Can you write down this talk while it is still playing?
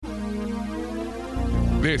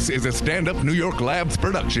This is a Stand Up New York Labs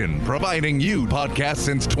production, providing you podcasts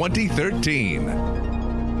since 2013.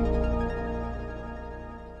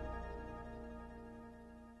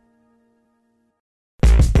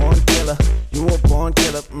 Born killer, you a born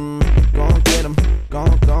killer, gon' get him,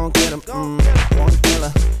 gon' get him, born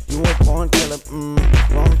killer, you a born killer,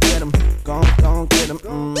 gon' get him,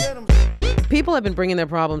 gon' get him, People have been bringing their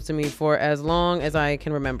problems to me for as long as I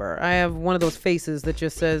can remember. I have one of those faces that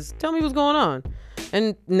just says, tell me what's going on.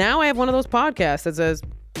 And now I have one of those podcasts that says,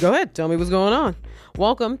 go ahead, tell me what's going on.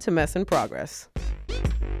 Welcome to Mess in Progress.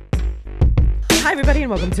 Hi, everybody, and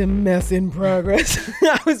welcome to Mess in Progress.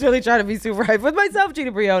 I was really trying to be super hype with myself,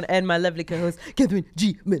 Gina Brion, and my lovely co-host, Catherine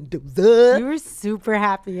G. Mendoza. You were super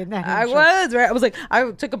happy in that I intro. was, right? I was like, I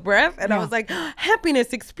took a breath, and I was like,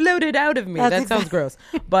 happiness exploded out of me. That's that sounds gross,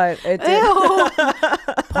 but it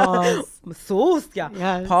did. Pause. Sucia.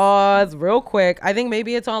 Yes. Pause real quick. I think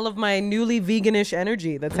maybe it's all of my newly veganish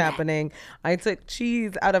energy that's happening. I took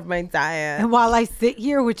cheese out of my diet. And while I sit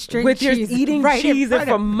here with string With your cheese eating right in cheese and front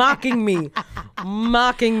for of me.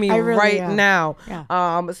 mocking me I really right am. now.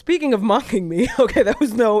 Yeah. Speaking of mocking me, okay, that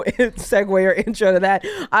was no segue or intro to that.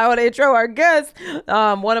 I want to intro our guest,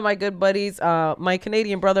 one of my good buddies, my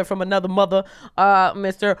Canadian brother from another mother,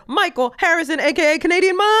 Mr. Michael Harrison, aka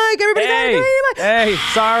Canadian Mike. Everybody, say Hey, Canadian Mike. hey,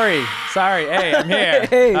 sorry. Hey, I'm here.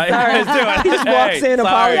 Hey, How you sorry. guys doing? He just walks in,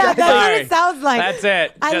 sorry, apologizes. Yeah, that's what sorry. it sounds like. That's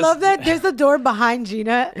it. I Just- love that there's a door behind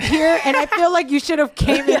Gina here, and I feel like you should have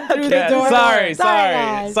came in through Yeah, the door. sorry.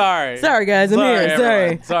 guys. Sorry, guys, I'm here.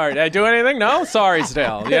 Everyone. Sorry. Did I do anything? No? Sorry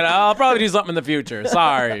still. I'll probably do something in the future.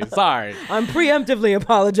 Sorry. I'm preemptively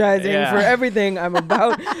apologizing Yeah. for everything I'm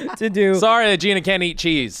about to do. Sorry that Gina can't eat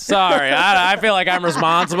cheese. Sorry. I feel like I'm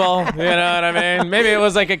responsible. You know what I mean? Maybe it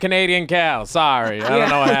was like a Canadian cow. Sorry. I don't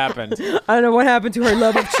know what happened. I don't know what happened to her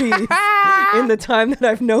love of cheese in the time that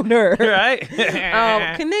I've known her. Right?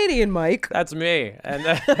 Canadian Mike. That's me. And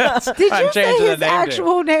that's, Did I'm you say changing his the name to it.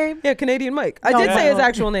 actual name? Yeah, Canadian Mike. I No, did say his no.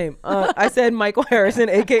 actual name. I said Michael Harrison,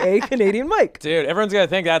 aka Canadian Mike. Dude, everyone's going to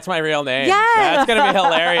think that's my real name. Yes. That's going to be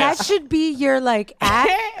hilarious. That should be your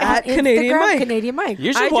at Canadian Instagram, Mike. Canadian Mike.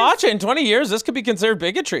 You should watch it. In 20 years, this could be considered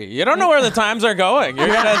bigotry. You don't know where the times are going. You're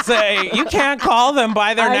going to say, you can't call them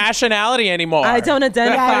by their nationality anymore. I don't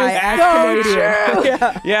identify That as is so Canadian.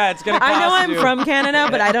 true. Yeah, it's going to cost I know I'm you. from Canada,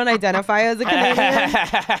 but I don't identify as a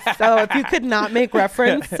Canadian. So if you could not make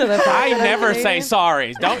reference to the fact I that I'm never say Canadian.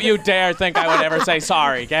 sorry. Don't you dare think I would ever say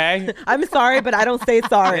sorry, okay? I'm sorry, but I don't say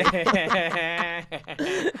sorry.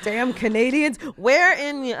 Damn Canadians. Where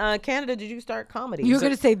in Canada did you start comedy? You're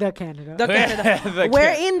going to say the Canada. The Canada. The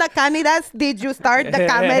Where in the Canadas did you start the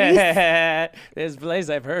comedy? There's a place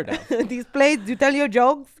I've heard of. These places, you tell your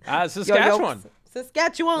jokes? Your Saskatchewan. jokes?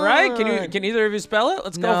 Saskatchewan. Right? Can either of you spell it?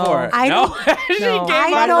 Let's No. go for it. I no? don't- She No. gave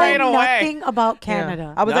I up know right away. nothing about Yeah.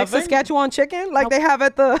 Canada. I was like Nothing? Saskatchewan chicken, like they have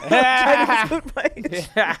at the Chinese food place.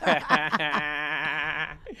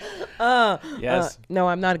 Yes. No,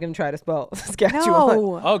 I'm not gonna try to spell Saskatchewan.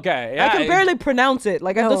 No. Okay. Yeah, I can barely pronounce it.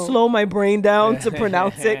 Like I have to No. slow my brain down to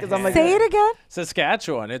pronounce it because I'm like, Say it again.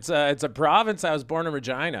 Saskatchewan. It's a province. I was born in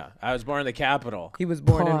Regina. I was born in the capital. He was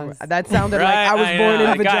born in. Pause. That sounded like Right, I was I born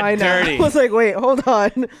know, in it got vagina. dirty. I was like, wait, hold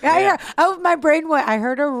on. My brain went. I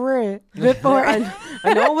heard a r before. I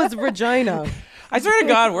know it was Regina. I swear to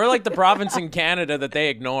God, we're like the province in Canada that they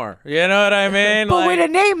ignore. You know what I mean? but like, with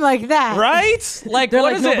a name like that, right? Like, They're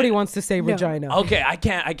what like is nobody it? wants to say Regina. Okay, I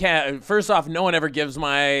can't. First off, no one ever gives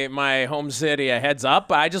my home city a heads up.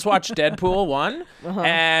 But I just watched Deadpool 1,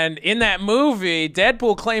 and in that movie,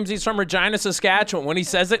 Deadpool claims he's from Regina, Saskatchewan. When he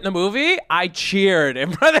says it in the movie, I cheered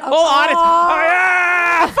in front of the whole audience. Oh,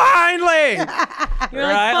 yeah, finally! You're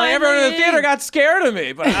like, Right? Like, everyone in the "Finally." theater got scared of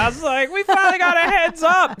me, but I was like, we finally got a heads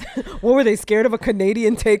up. What were they scared of a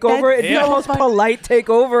Canadian takeover? It's Yeah. the most polite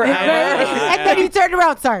takeover I ever. know. and then he turned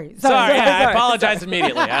around. Sorry. Sorry, I sorry. apologize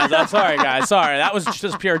immediately. I'm sorry, guys. Sorry, that was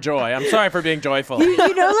just pure joy. I'm sorry for being joyful.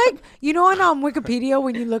 You know, on Wikipedia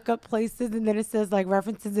when you look up places and then it says like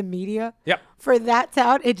references in media. Yep. For that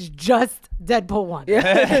town, it's just Deadpool 1.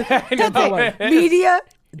 Deadpool Media.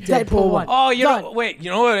 Deadpool 1. Oh, you Done. know, wait, you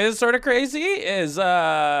know what is sort of crazy is,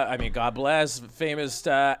 I mean, God bless, famous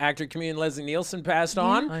actor, comedian Leslie Nielsen passed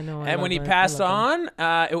on. I know, I And when he love passed him. on,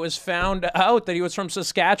 it was found out that he was from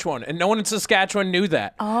Saskatchewan, and no one in Saskatchewan knew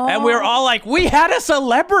that. And we were all like, we had a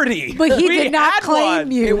celebrity. But he We did not had claim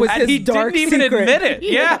one. you. It was And his he dark didn't even secret. admit it.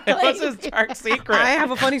 Yeah, it claim was his dark secret. I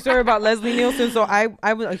have a funny story about Leslie Nielsen. So I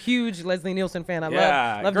was a huge Leslie Nielsen fan. I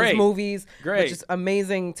Yeah, love great. his movies. Great. Which is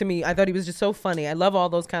amazing to me. I thought he was just so funny. I love all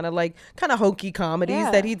those those kind of hokey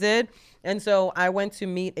comedies that he did. And so I went to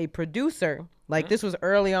meet a producer. Like this was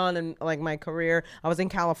early on in like my career. I was in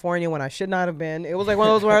California when I should not have been. It was like one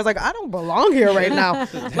of those where I was like, I don't belong here right now.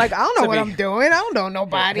 Like I don't know what I'm doing. I don't know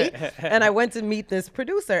nobody. And I went to meet this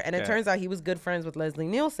producer, and it turns out he was good friends with Leslie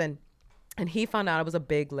Nielsen. And he found out I was a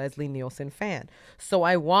big Leslie Nielsen fan. So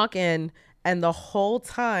I walk in, and the whole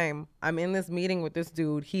time I'm in this meeting with this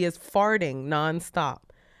dude, he is farting nonstop.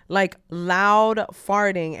 Like loud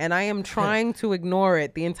farting, and I am trying to ignore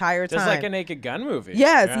it the entire time. Just like a Naked Gun movie.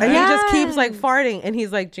 Yes, right? and he just keeps like farting, and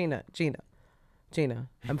he's like, Gina,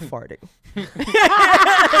 I'm farting. And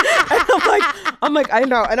I'm like, I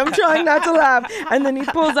know, and I'm trying not to laugh. And then he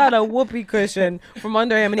pulls out a whoopee cushion from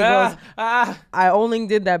under him, and he goes, I only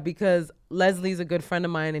did that because Leslie's a good friend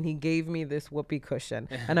of mine, and he gave me this whoopee cushion,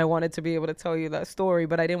 and I wanted to be able to tell you that story,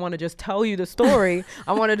 but I didn't want to just tell you the story.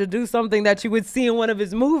 I wanted to do something that you would see in one of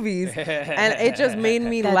his movies, and it just made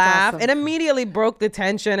me laugh. Awesome. It immediately broke the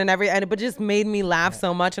tension and but just made me laugh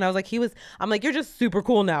so much. And I was like, I'm like, you're just super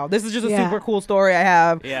cool now. This is just a super cool story I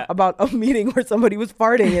have about a meeting where somebody was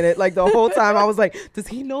farting in it. Like the whole time I was like, does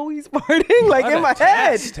he know he's farting? Like What in a my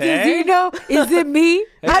test, head. eh? Do you know? Is it me?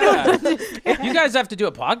 I don't know. You guys have to do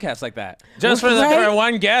a podcast like that. Just for Right? for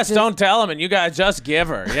one guest, don't tell him, and you guys just give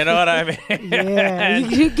her. You know what I mean? Yeah,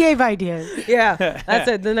 you gave ideas. Yeah, that's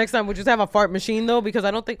it. The next time we'll just have a fart machine though, because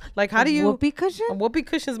I don't think how do you Whoopee cushion? A whoopee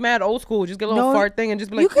cushion's mad old school. Just get a little No, fart thing and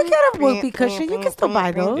just be like, You could get a whoopee cushion. You can still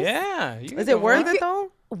buy those. Yeah. Is it worth it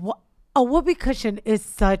though? A whoopee cushion is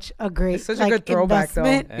such a great It's such a good throwback, though.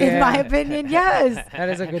 investment, in my Yeah. opinion. Yes. That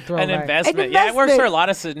is a good An throwback. investment. Yeah, it works for a lot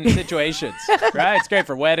of situations, right? It's great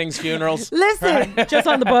for weddings, funerals. Listen, Just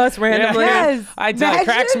on the bus randomly. Yes. I tell it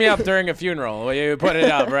cracks me Imagine. up during a funeral when you put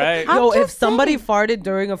it up, right? I'm Yo, if just somebody saying. farted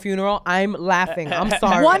during a funeral, I'm laughing. I'm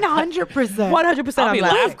sorry. 100%. 100%. I'll I'm be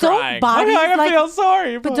laughing. laugh Don't crying. bodies, I like- feel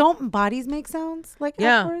sorry. But don't bodies make sounds like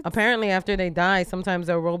Yeah, afterwards? apparently after they die, sometimes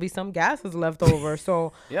there will be some gases left over.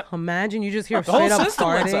 So Yep. imagine you just hear The whole straight up system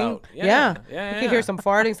lets farting. out. Yeah. Yeah, You yeah. can hear some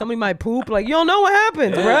farting. Somebody might poop. Like, you don't know what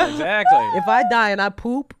happens, Yeah, bruh. exactly. If I die and I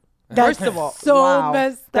poop, That's first of all, so wow,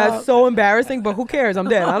 messed up. That's so embarrassing, but who cares? I'm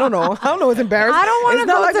dead. I don't know. I don't know what's embarrassing. I don't want It's to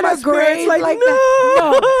not go like to my the grave spirit's like, like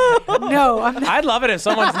no. that. No, I'm not. I'd love it if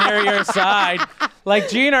someone's near your side. Like,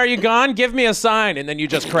 Gene, are you gone? Give me a sign. And then you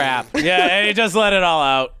just crap. Yeah, and you just let it all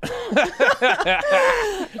out.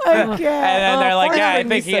 And then they're like, farts yeah, I bring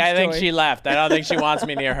me think such think joy. she left. I don't think she wants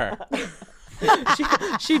me near her.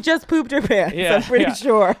 She just pooped her pants. Yeah, I'm pretty yeah.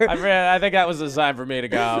 sure. I think that was a sign for me to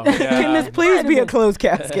go. Can Yeah. this please be a closed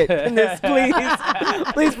casket? Can this please,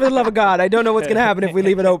 please, for the love of God, I don't know what's gonna happen if we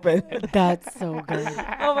leave it open. That's so good.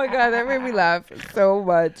 Oh my God, that made me laugh so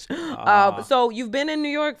much. So you've been in New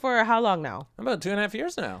York for how long now? About 2.5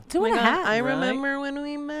 years now. Two and a half. I Right? remember when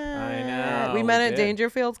we met. I know, We met we at did.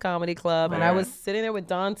 Dangerfield's Comedy Club, and I Right. was sitting there with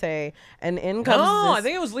Dante, and in comes No, this- I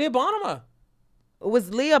think it was Leah Bonema. it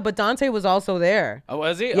was Leah, but Dante was also there. Oh,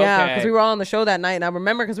 was he? Yeah, Okay. because we were all on the show that night, and I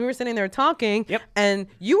remember because we were sitting there talking, Yep. and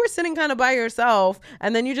you were sitting kind of by yourself,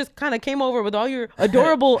 and then you just kind of came over with all your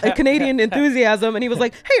adorable Canadian enthusiasm, and he was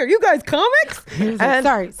like, "Hey, are you guys comics?" He was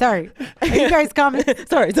like, sorry. Are you guys coming?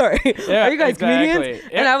 sorry. Yeah, Are you guys exactly. comedians?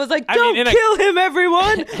 Yeah. And I was like, I "Don't mean, in a- kill him,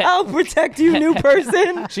 everyone! I'll protect you, new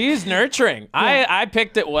person." She's nurturing. I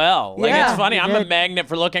picked it well. Like, Yeah, it's funny. you I'm a did. magnet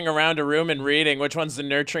for looking around a room and reading which one's the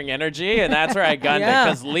nurturing energy, and that's where I gunned Yeah. it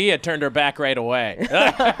because Leah turned her back right away. Who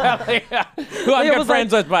I'm Leah good was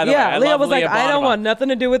friends like, with, by the way. I Leah love was like, Leah "I don't Bonema. want nothing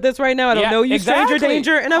to do with this right now. I don't Yeah, know you, stranger exactly.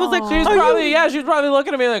 danger." And I was like, She was "Are probably you?" she was probably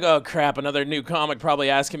looking at me like, oh crap, another new comic probably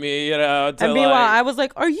asking me, to And meanwhile, like, I was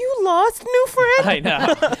like, "Are you lost, new friend?" I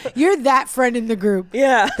know. You're that friend in the group.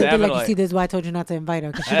 Yeah. They'd be like, Definitely. you see, this is why I told you not to invite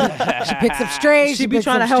her. Because she picks up strays. She be picks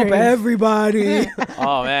trying to up help strays. everybody.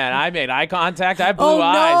 Oh man, I made eye contact. I have blue Oh,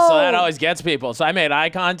 eyes, so no. that always gets people. So I made eye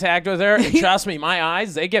contact with her, and trust me, my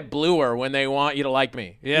eyes they get bluer when they want you to like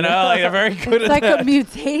me. You know, like they're very good It's at like that. a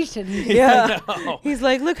mutation. Yeah. know. He's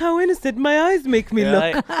like, "Look how innocent my eyes make me Yeah,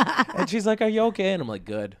 look." like- and she's like, "Are you okay?" And I'm like,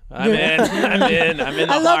 "Good. I'm in. I'm in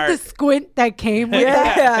the I love heart." the squint that came with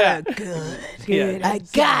that. Yeah. Good. Good. I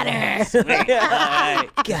got her.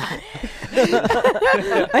 Right.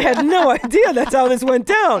 I had no idea that's how this went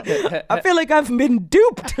down. I feel like I've been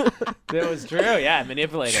duped. It was true. Yeah,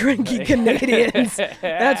 manipulated. Shrinky Canadians.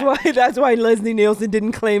 That's why Leslie Nielsen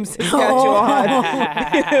didn't claim Saskatchewan.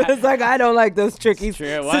 It was like, I don't like those tricky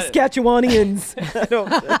true. What- Saskatchewanians. I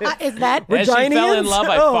don't. Is that? Then she fell in Virginians? love.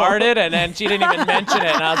 I Oh. farted, and then she didn't even mention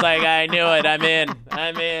it. And I was like, I knew it. I'm in.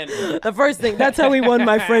 I'm in. The first thing, that's how he won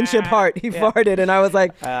my friendship heart. He farted, and I was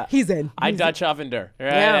like, he's in. I Dutch ovened her, right?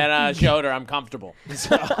 Yeah. And showed louder, I'm comfortable.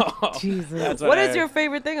 So, Jesus. that's What is your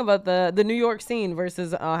favorite thing about the New York scene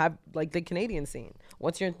versus like the Canadian scene?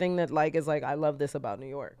 What's your thing that like is like I love this about New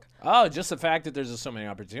York? Oh, just the fact that there's just so many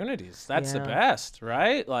opportunities. That's the Yeah. best,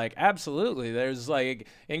 right? Like, absolutely. There's like,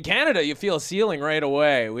 in Canada, you feel a ceiling right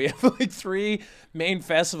away. We have like 3 main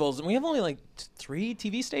festivals, and we have only like 3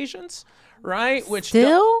 TV stations, right? Which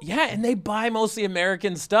Still? yeah, and they buy mostly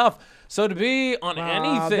American stuff. So to be on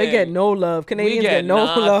anything, They get no love. we Canadians get get no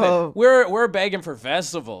nothing. love. We're begging for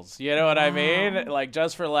festivals. You know what I mean? Like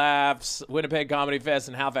Just for Laughs, Winnipeg Comedy Fest,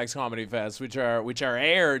 and Halifax Comedy Fest, which are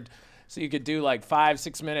aired. So you could do like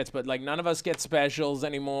 5-6 minutes, but like none of us get specials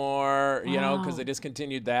anymore, you know, because they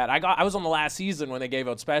discontinued that. I was on the last season when they gave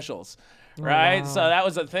out specials, right? So that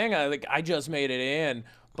was the thing. I just made it in,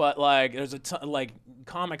 but like there's a ton, like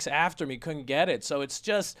comics after me couldn't get it. So it's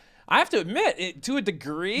just, I have to admit, to a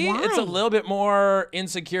degree, it's a Why? little bit more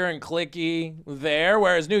insecure and cliquey there.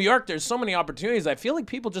 Whereas New York, there's so many opportunities. I feel like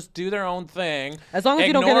people just do their own thing. As long as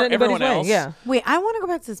you don't get ignore in anybody's everyone way. else. Yeah. Wait, I want to go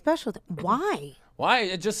back to the special. Why? Why?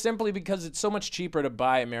 It's just simply because it's so much cheaper to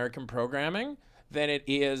buy American programming than it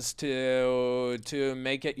is to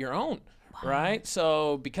make it your own. Right?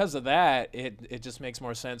 So because of that, it just makes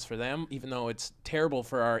more sense for them, even though it's terrible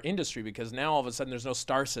for our industry because now all of a sudden there's no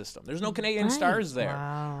star system. There's no Canadian stars there.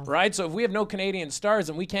 Right? So if we have no Canadian stars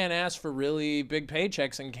and we can't ask for really big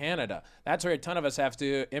paychecks in Canada, that's where a ton of us have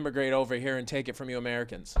to immigrate over here and take it from you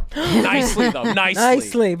Americans. Nicely though. Nicely.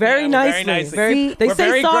 Nicely. Very Yeah, nicely. Very nicely. Very- See, they We're say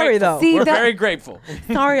very sorry grateful. though. See, We're that- very grateful.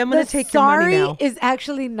 Sorry, I'm gonna The take your money sorry now. is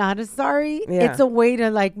actually not a sorry. Yeah. It's a way to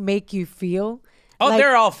like make you feel. Oh, like,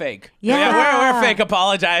 they're all fake. Yeah. we're fake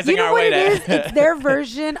apologizing You know our what way it to. is? It's their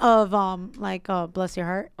version of bless your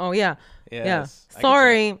heart. Oh yeah. Yes, Yeah. I get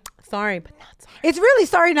Sorry, but not sorry. It's really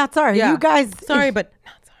sorry, not sorry. Yeah. You guys, Sorry, but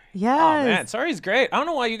not sorry. yes. Oh man, sorry's great. I don't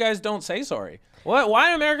know why you guys don't say sorry. Why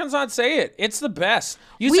do Americans not say it? It's the best.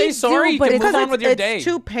 You We say do, sorry, you but can it's move on because with your it's day.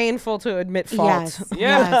 too painful to admit fault. Yes.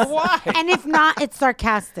 Yeah, yes. why? And if not, it's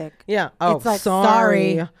sarcastic. Yeah. Oh, It's like,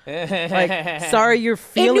 sorry. sorry. Like, sorry, your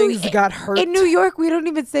feelings got hurt. In New York, we don't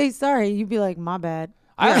even say sorry. You'd be like, my bad.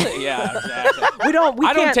 Yeah, exactly. we don't. We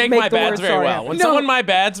I don't can't take make my the bads word very sorry well. happen. When No. someone my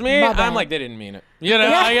bads me, My I'm bad. like, they didn't mean it. You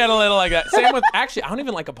know, I get a little like that. Same with, actually, I don't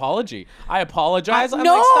even like apology. I apologize. I'm like,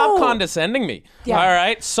 no. stop condescending me. Yeah. All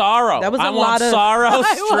right, sorrow. That was a I lot want of- sorrow, I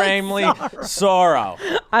want extremely sorrow.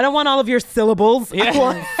 I don't want all of your syllables. Yeah. I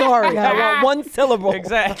want sorry. Yeah. I want one syllable.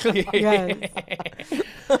 Exactly. Yes.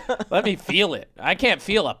 Let me feel it. I can't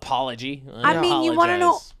feel apology. I mean, you want to know,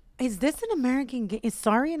 apologize. is this an American game? Is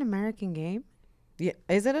sorry an American game? Yeah.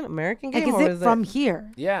 Is it an American Like, game is or it is from it?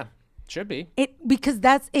 here? Yeah, should be. Because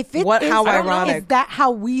that's, if it What- is, how I don't know, ironic. is that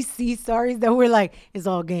how we see sorries? That we're like, it's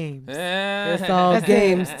all games. It's all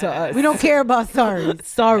games to us. We don't care about sorries.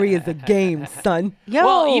 Sorry is a game, son. Yo.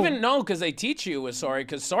 Well, even no, because they teach you with sorry,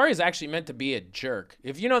 because sorry is actually meant to be a jerk.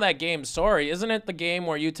 If you know that game, sorry, isn't it the game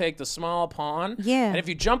where you take the small pawn? Yeah. And if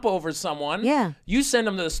you jump over someone, Yeah. you send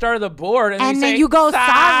them to the start of the board, and, And you then say, you go,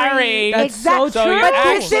 sorry. That's so Exactly. true. So you're But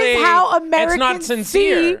this actually, is how it's Americans not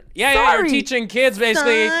sincere. see Yeah, sorry. you're teaching kids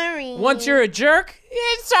basically. Sorry. Once you're a jerk,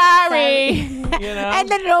 you're sorry. You know, And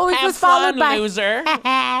then it always Have was followed fun, by loser.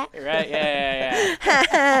 Right?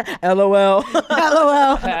 Yeah. LOL.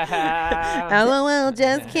 LOL. LOL.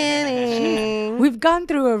 Just kidding. We've gone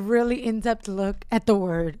through a really in-depth look at the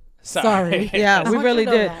word sorry. Yeah, we want really you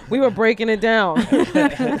to know did. that. We were breaking it down.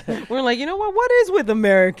 We're like, you know what? What is with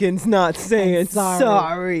Americans not saying sorry.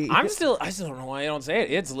 sorry? I still don't know why you don't say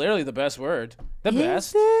it. It's literally the best word. The Is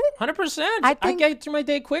best. it? 100%. I I think- get through my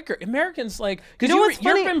day quicker. Americans, like, because know what's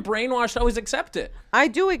funny? you've been brainwashed to always accept it. I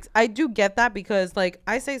do get that because like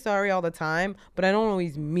I say sorry all the time, but I don't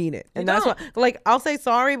always mean it, and that's don't. why like I'll say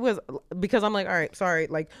sorry because I'm like, all right, sorry,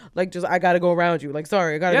 like just I gotta go around you, like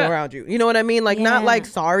sorry, I gotta Yeah. go around you. You know what I mean? Like not Yeah. like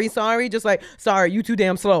sorry, just like sorry, you too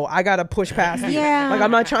damn slow. I gotta push past you. Yeah. Like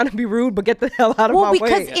I'm not trying to be rude, but get the hell out of Well, my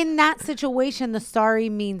because way. in that situation, the sorry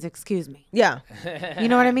means excuse me. Yeah. You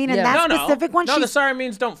know what I mean? And Yeah. that No, specific one, No, the she's sorry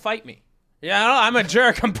means don't fight me. Yeah, I'm a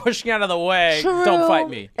jerk. I'm pushing you out of the way. True. Don't fight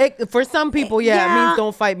me. For some people, yeah, it Yeah. means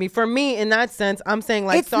don't fight me. For me, in that sense, I'm saying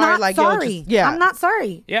like it's sorry, not like sorry. yo, just, yeah, I'm not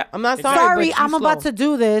sorry. Yeah. I'm not Exactly. sorry, Sorry, but you I'm about slow. to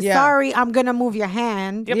do this. Yeah. Sorry, I'm gonna move your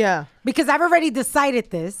hand. Yeah, Because I've already decided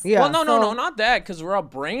this. yeah. Well, no, So- not that, because we're all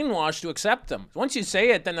brainwashed to accept them. Once you say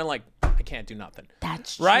it, then they're like, I can't do nothing.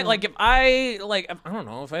 That's right. true. Like if I don't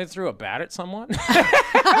know if I threw a bat at someone.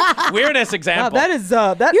 Weirdest example. That is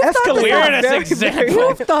that You thought escalated. Weirdest very, example.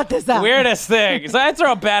 You thought this out. Weirdest thing. So I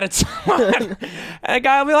throw a bat at someone, and a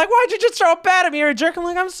guy will be like, "Why'd you just throw a bat at me? You're a jerk." I'm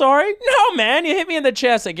like, "I'm sorry." No, man, you hit me in the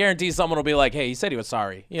chest. I guarantee someone will be like, "Hey, he said he was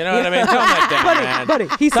sorry." You know what I mean? Tone it down, man. buddy,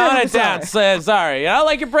 he said Tone he it was down. sorry. Say sorry. You know,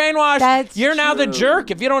 like you're brainwashed. That's you're now the true.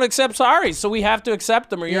 jerk if you don't accept sorry. So we have to accept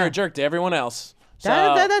them, or you're Yeah. a jerk to everyone else. So,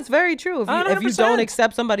 That's very true. If you 100%. don't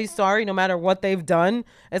accept somebody's sorry, no matter what they've done,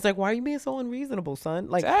 it's like, why are you being so unreasonable, son?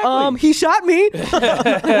 Like, Exactly. he shot me.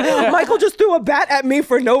 Michael just threw a bat at me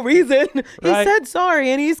for no reason. He Right. said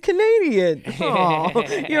sorry, and he's Canadian. Oh,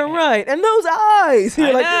 you're right. And those eyes. You're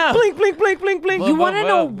I like, know. blink, blink, blink, blink, blink. You want to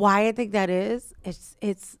know boom. why I think that is?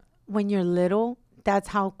 It's when you're little, that's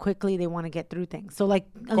how quickly they want to get through things. So like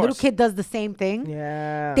a little course. kid does the same thing.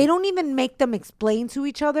 Yeah. They don't even make them explain to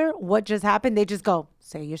each other what just happened. They just go,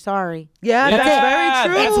 say you're sorry. Yeah, Yeah, that's very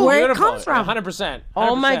true. That's where it beautiful. comes from. 100%.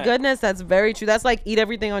 Oh my 100%. goodness, that's very true. That's like eat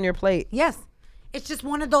everything on your plate. Yes. It's just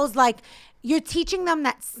one of those like you're teaching them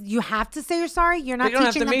that you have to say you're sorry. You're not you don't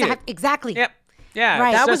have teaching to them mean to it. have exactly. Yep. Yeah. Right.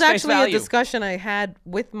 it's That was just face actually a value. discussion I had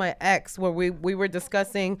with my ex where we were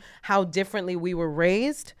discussing how differently we were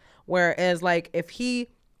raised. Whereas like if he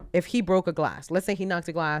broke a glass, let's say he knocked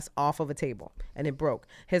a glass off of a table and it broke,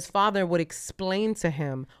 his father would explain to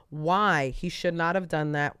him why he should not have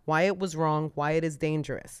done that, why it was wrong, why it is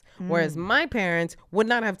dangerous. Whereas my parents would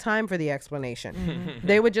not have time for the explanation.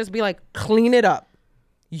 They would just be like, clean it up.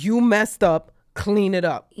 You messed up. Clean it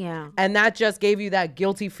up. Yeah. And that just gave you that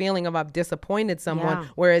guilty feeling of I've disappointed someone. Yeah.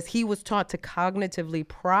 Whereas he was taught to cognitively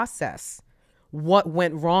process what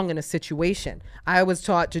went wrong in a situation. I was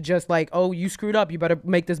taught to just like, oh, you screwed up. You better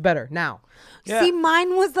make this better now. See,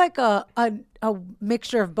 mine was like a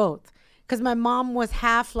mixture of both. Because my mom was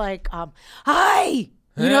half like, hi.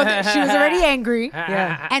 You know, she was already angry.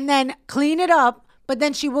 Yeah. And then clean it up. But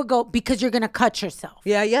then she would go, because you're going to cut yourself.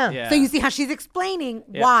 Yeah, yeah. Yeah. So you see how she's explaining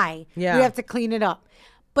why Yeah. you have to clean it up.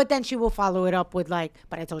 But then she will follow it up with like,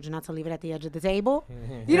 but I told you not to leave it at the edge of the table.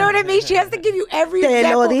 You know what I mean? She has to give you every Te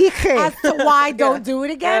lo example dije. as to why don't do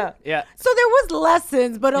it again. Yeah. So there was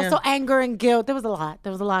lessons, but also Yeah. anger and guilt. There was a lot.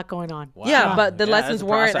 There was a lot going on. Wow. Yeah, but the Yeah, lessons that's a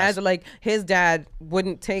weren't process. as like his dad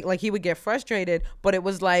wouldn't take, like he would get frustrated, but it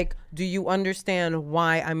was like, do you understand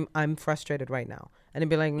why I'm frustrated right now? And it'd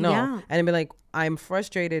be like, no. Yeah. And it'd be like, I'm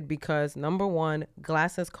frustrated because number one,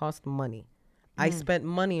 glasses cost money. I spent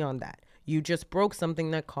money on that. You just broke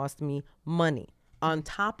something that cost me money. On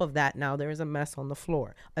top of that, now there is a mess on the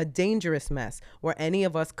floor, a dangerous mess where any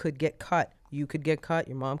of us could get cut. You could get cut,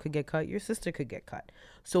 your mom could get cut, your sister could get cut.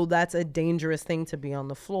 So that's a dangerous thing to be on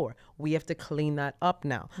the floor. We have to clean that up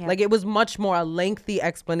now. Yeah. Like it was much more a lengthy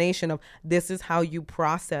explanation of this is how you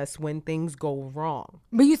process when things go wrong.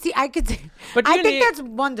 But you see, I could see, But I you think need- that's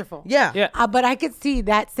wonderful. Yeah. Yeah. But I could see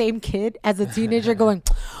that same kid as a teenager going,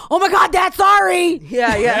 oh my God, Dad, sorry.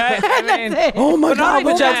 Yeah, yeah. I mean, That's it. Oh my But not God,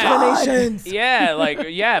 even what just- explanations?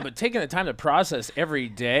 but taking the time to process every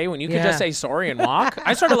day when you could Yeah. just say sorry and walk.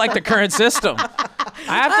 I sort of like the current system.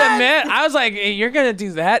 I have to admit, I was like, hey, you're gonna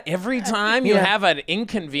do that every time you Yeah. have an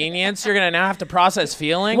inconvenience. You're gonna now have to process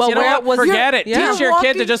feelings. Well, you know where what? was- Forget it. Yeah. Teach You're your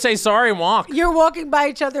kid to walking- just say sorry and walk. You're walking by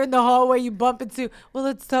each other in the hallway, you bump into, well,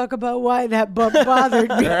 let's talk about why that bump bothered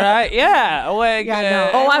me. Right? Yeah. Like, Yeah, no.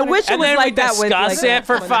 Oh, I wish it and was then like we that with discuss like, it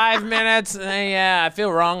for 5 minutes. And then, yeah, I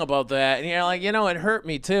feel wrong about that. And you're like, it hurt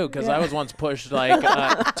me too because I was once pushed like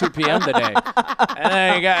 2 p.m. today. And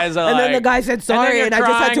then you guys are And like, then the guy said sorry, you're and I just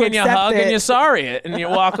had crying to and you accept hug it. and you sorry it and you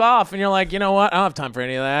walk off and you're like, you know what? I don't have time for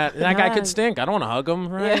any of that. That guy Yeah. could stink. I don't want to hug him,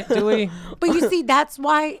 right? Do we? But you see, that's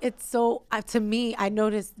why it's so, to me, I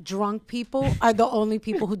noticed drunk people are the only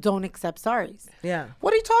people who don't accept sorries. Yeah.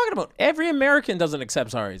 What are you talking about? Every American doesn't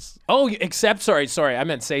accept sorries. Oh, you accept sorry. Sorry, I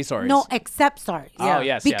meant say sorry. No, accept sorries. Oh,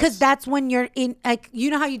 yes, Because yes. that's when you're in, like, you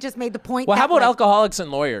know how you just made the point? Well, how that, about like, alcoholics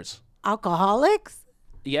and lawyers? alcoholics?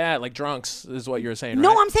 Yeah, like drunks is what you're saying, No,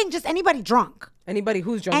 right? I'm saying just anybody drunk. Anybody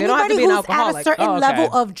who's drunk, they don't have to Anybody be an who's at a alcoholic. certain Oh, okay.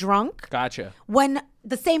 level of drunk, Gotcha. when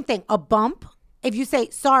the same thing, a bump, if you say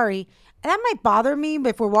sorry, that might bother me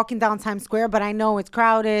if we're walking down Times Square, but I know it's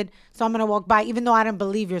crowded, so I'm going to walk by, even though I don't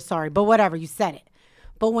believe you're sorry, but whatever, you said it.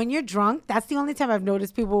 But when you're drunk, that's the only time I've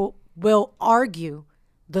noticed people will argue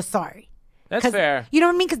the sorry. That's 'Cause- fair. You know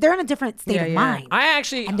what I mean? Because they're in a different state Yeah, of yeah. mind. I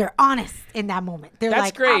actually... and they're honest in that moment. They're That's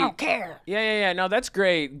like, great. I don't care. Yeah. No, that's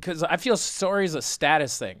great because I feel sorry is a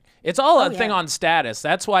status thing. It's all a thing yeah. on status.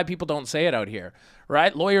 That's why people don't say it out here,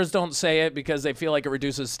 right? Lawyers don't say it because they feel like it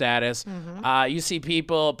reduces status. You see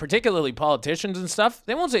people, particularly politicians and stuff,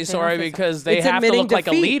 they won't say sorry because they It's have to admitting look like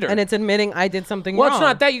a defeat, leader. and it's admitting I did something well, wrong. it's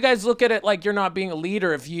not that. You guys look at it like you're not being a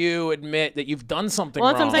leader if you admit that you've done something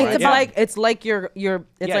Well, wrong. that's what I'm saying. right? It's like you're. It's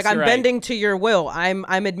Yes, like I'm you're right. bending to your will. I'm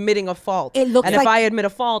admitting a fault. It looks and if like- I admit a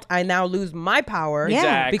fault, I now lose my power. Yeah.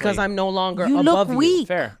 Exactly. Because I'm no longer You look above you. weak.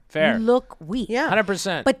 Fair. You look weak. Yeah.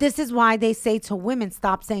 100%. But this is why they say to women,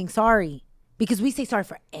 stop saying sorry. Because we say sorry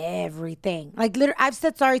for everything. Like, literally, I've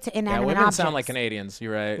said sorry to yeah, inanimate women objects. sound like Canadians.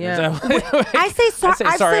 You're right. Yeah. I say sorry. I say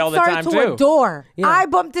I've sorry said all the sorry time, to too. a door. Yeah. I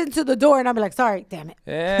bumped into the door and I'll be like, sorry, damn it.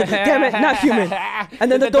 Damn it, not human.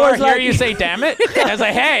 And then the the door door's hear like, you say "damn it." I was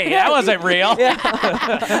like, "Hey, that wasn't real."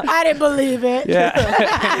 I didn't believe it.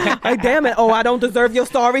 like, damn it. Oh, I don't deserve your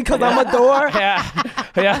sorry because I'm a door. Yeah.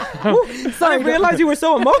 I didn't realize you were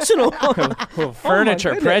so emotional. Furniture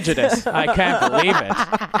goodness. prejudice. I can't believe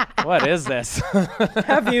it. What is this?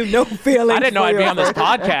 Have you no feelings? I didn't know for I'd be your on this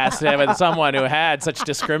friend? podcast with someone who had such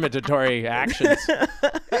discriminatory actions.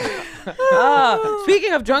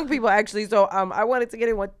 Speaking of drunk people, actually, so I wanted to get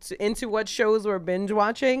into what shows we're binge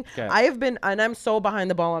watching. Okay. I have been, and I'm so behind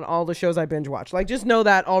the ball on all the shows I binge watch. Like, just know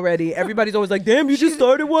that already. Everybody's always like, "Damn, you just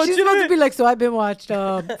started watching She's supposed it." to be like, so I've been watched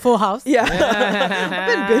Full House. Yeah, I've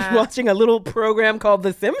been binge watching a little program called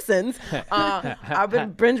The Simpsons. I've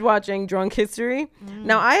been binge watching Drunk History.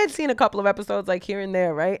 Now, I had seen a couple of episodes like here and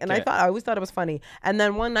there, right? And I always thought it was funny. And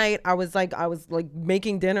then one night I was like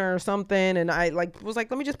making dinner or something, and I was like,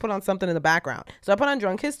 let me just put on something in the background. So I put on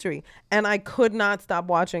Drunk History, and I could not stop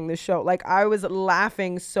watching this show. Like, I was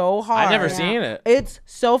laughing so hard. I've never seen it. It's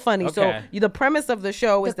so funny. Okay. So the premise of the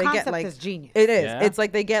show is The they get concept like is genius. It is. Yeah. It's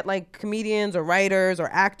like they get like comedians or writers or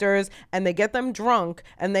actors, and they get them drunk,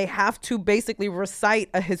 and they have to basically recite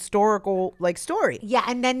a historical like story. Yeah,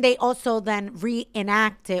 and then they also then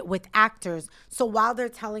reenact it with actors. So while they're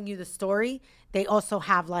telling you the story, they also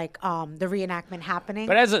have like the reenactment happening.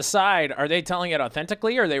 But as a side, are they telling it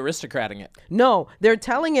authentically or are they aristocrating it? No, they're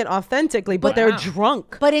telling it authentically, but they're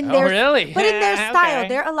drunk. But in Oh, their really? but in their Yeah, style, okay.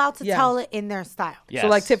 they're allowed to Yeah. tell it in their style. Yes, So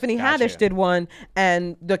like Tiffany gotcha. Haddish did one,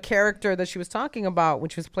 and the character that she was talking about,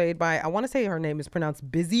 which was played by, I want to say her name is pronounced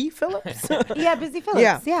Busy Phillips. Yeah, Busy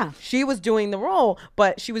Phillips. Yeah. She was doing the role,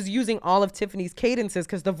 but she was using all of Tiffany's cadences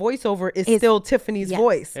because the voiceover is It's- still Tiffany's yes.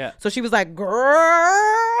 voice. Yeah. So she was like,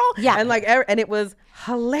 "Girl," Yeah. and like, and it was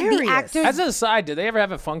hilarious. actors- As a side, did they ever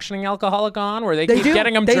have a functioning alcoholic on where they They keep do.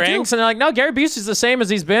 getting him They drinks do. and they're like, no, Gary Busey's the same as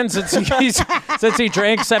he's been since since he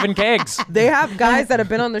drank 7 kegs. They have guys that have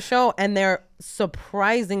been on the show, and they're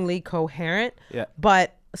surprisingly coherent. Yeah.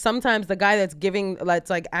 But sometimes the guy that's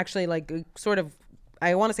like actually like sort of,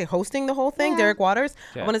 I want to say hosting the whole thing, Yeah. Derek Waters.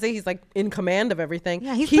 Yeah. I want to say he's like in command of everything.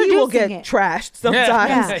 Yeah, he's he will producing get it. trashed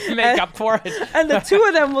sometimes. Yeah. Make up for it. And the two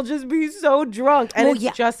of them will just be so drunk, and Well, it's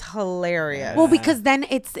yeah. just hilarious. Well, because then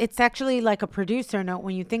it's actually like a producer note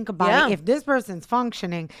when you think about Yeah. it. If this person's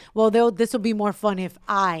functioning, well, this will be more fun if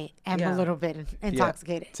I am Yeah. a little bit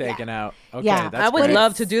intoxicated. Taken out. Okay, Yeah. that's I would great.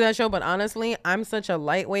 love to do that show, but honestly, I'm such a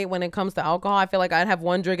lightweight when it comes to alcohol. I feel like I'd have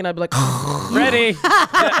one drink and I'd be like, Ready.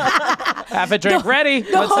 Have a drink. Ready.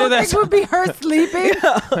 The Let's whole do this. thing would be her sleeping.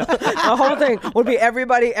 the whole thing would be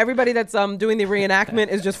everybody that's doing the reenactment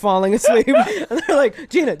is just falling asleep. And they're like,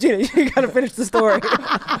 Gina, you gotta finish the story.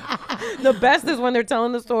 The best is when they're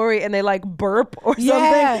telling the story and they like burp or Yeah.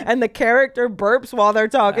 something, and the character burps while they're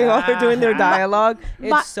talking, while they're doing their dialogue.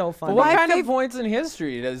 It's so funny. What My kind of fav- points in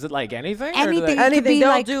history? Is it like anything? or do Anything. they- It could Anything be they'll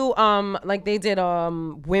like- do, like they did,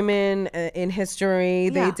 women in history.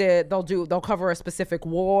 Yeah. They'll cover a specific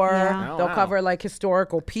war. Yeah. Oh, They'll wow. cover like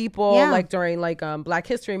historical people. Yeah. Like during like Black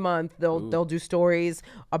History Month, they'll do stories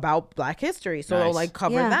about Black history. So they'll Nice. like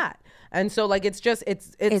cover Yeah. that. And so like it's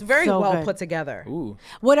It's very so well good. put together. Ooh.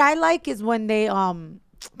 What I like is when they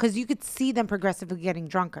because you could see them progressively getting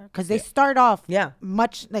drunker because they start off Yeah.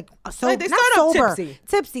 much like so Like, they not start off sober,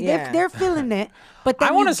 tipsy. Yeah. They're feeling it, but then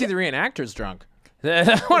I want you to see get- the reenactors drunk.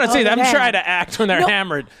 I want to see them yeah. try to act when they're No,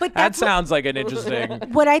 hammered. but That that's what- sounds like an interesting.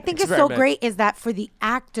 What I think is so experiment. great is that for the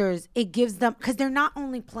actors, it gives them because they're not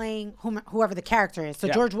only playing whoever the character is. So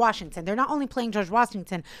Yeah. George Washington, they're not only playing George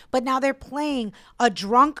Washington, but now they're playing a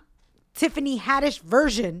drunk Tiffany Haddish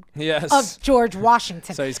version Yes. of George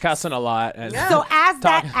Washington. So he's cussing a lot. And So as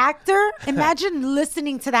that actor, imagine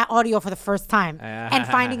listening to that audio for the first time and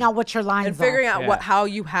finding out what your lines And figuring are. out how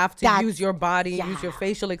you have to That's- use your body, yeah. use your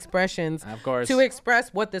facial expressions, Of course. to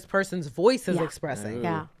express what this person's voice is Yeah. expressing.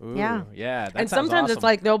 Yeah. Ooh, Yeah. yeah. That And sounds sometimes it's awesome.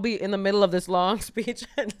 like they'll be in the middle of this long speech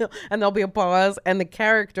and there'll be a pause, and the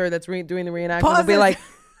character that's doing the reenactment will be Pauses. like,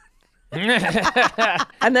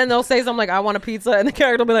 And then they'll say something like, I want a pizza. And the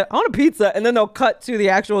character will be like, I want a pizza. And then they'll cut to the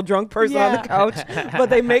actual drunk person on the couch. But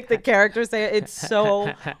they make the character say it. It's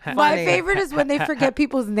so funny. My favorite is when they forget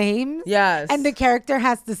people's names. Yes. And the character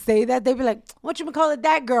has to say that. They'd be like, whatchamacallit,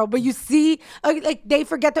 that girl. But you see, like they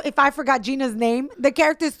forget, if I forgot Gina's name, the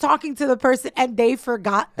character's talking to the person and they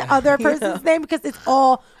forgot the other person's name because it's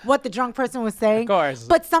all what the drunk person was saying. Of course.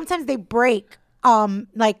 But sometimes they break.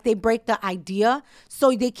 Like they break the idea so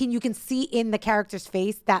you can see in the character's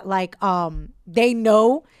face that like they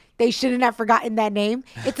know they shouldn't have forgotten that name.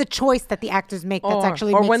 It's a choice that the actors make that's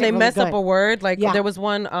actually or makes when it they really mess up good. a word. Like Yeah. there was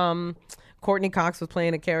one Courtney Cox was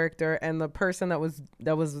playing a character, and the person that was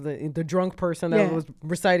the drunk person that Yeah. was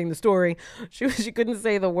reciting the story, she couldn't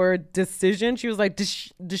say the word decision. She was like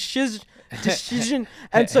decision,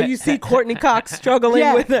 and so you see Courtney Cox struggling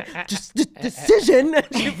Yeah. with the decision. And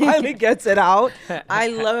she finally gets it out. I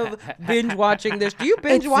love binge watching this. Do you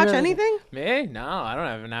binge watch really anything? Me? No, I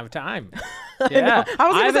don't even have time. Yeah. I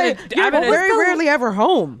was gonna say you're very rarely ever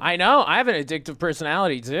home. I know. I have an addictive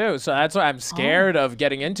personality too, so that's why I'm scared of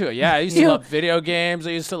getting into it. Yeah, I used to love video games.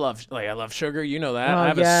 I used to love I love sugar. You know that. Oh, I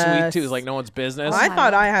have a yes. sweet tooth like no one's business. I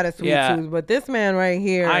thought I had a sweet Yeah. tooth, but this man right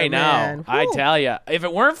here, I know. man, I whew. tell you, if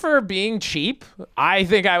it weren't for being cheap, I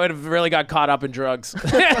think I would have really got caught up in drugs.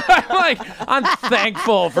 I'm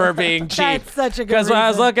thankful for being cheap. That's such a good Because when I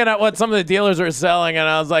was reason. looking at what some of the dealers were selling, and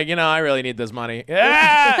I was like, I really need this money.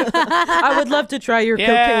 Yeah. I would love to try your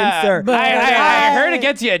cocaine, Yeah, sir. I heard it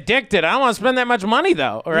gets you addicted. I don't want to spend that much money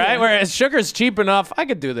though, right? Whereas sugar's cheap enough, I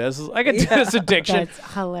could do this. I could do this addiction.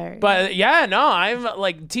 That's hilarious. But yeah, no, I'm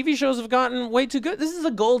like TV shows have gotten way too good. This is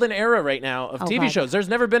a golden era right now of TV God. shows. There's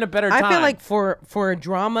never been a better time. I feel like for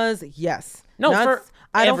dramas, yes. No, Not- for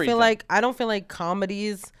I don't everything. feel like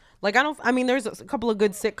comedies. Like I mean, there's a couple of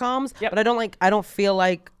good sitcoms, Yep. but I don't feel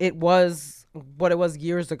like it was what it was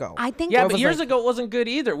years ago. I think Yeah, it but was years like, ago it wasn't good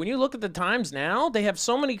either. When you look at the times now, they have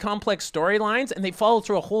so many complex storylines and they follow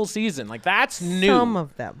through a whole season. Like that's new. Some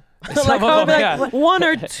of them. Some like, of I'll be them, like, yeah. one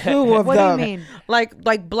or two of What do you them. mean?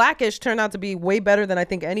 Like Blackish turned out to be way better than I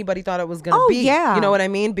think anybody thought it was gonna Oh, be. yeah. You know what I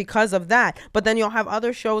mean? Because of that. But then you'll have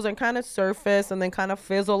other shows that kind of surface and then kind of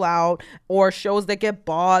fizzle out, or shows that get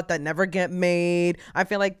bought that never get made. I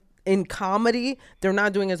feel like in comedy, they're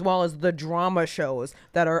not doing as well as the drama shows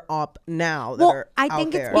that are up now. That well, are I out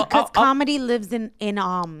think it's there. because comedy lives in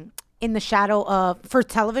the shadow of, for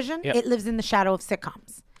television, Yep. it lives in the shadow of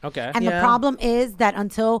sitcoms. Okay. And the Yeah. problem is that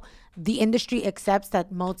until the industry accepts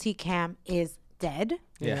that multicam is dead,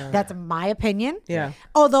 that's my opinion. Yeah.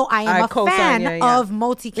 Although I am I a co-sign, fan yeah. of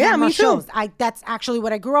multi-camera Yeah, me too. shows. That's actually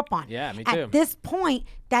what I grew up on. Yeah, me too. At this point,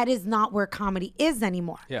 that is not where comedy is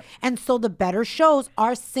anymore. Yeah. And so the better shows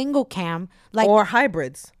are single cam, like or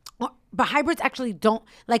hybrids. but hybrids actually don't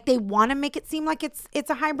like. They want to make it seem like it's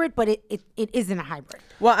a hybrid, but it isn't a hybrid.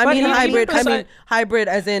 Well, I But mean even hybrid. I mean beside- hybrid,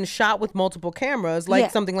 as in shot with multiple cameras, like Yeah.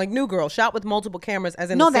 something like New Girl, shot with multiple cameras,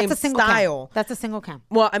 as in No, the same that's a single style. cam. That's a single cam.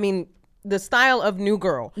 Well, I mean, the style of New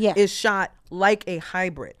Girl Yeah. is shot like a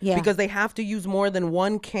hybrid Yeah. because they have to use more than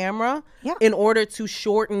one camera Yeah. in order to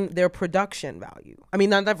shorten their production value. I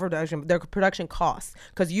mean, not that production, their production costs,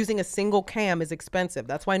 because using a single cam is expensive.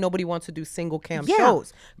 That's why nobody wants to do single cam Yeah.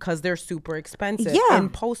 shows, because they're super expensive Yeah. in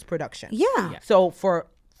post production. Yeah. So for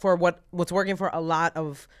what's working for a lot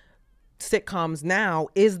of sitcoms now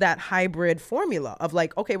is that hybrid formula of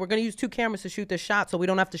like, okay, we're going to use two cameras to shoot this shot so we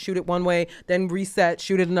don't have to shoot it one way, then reset,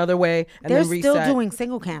 shoot it another way, and They're then reset. still doing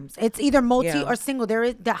single cams. It's either multi Yeah. or single. There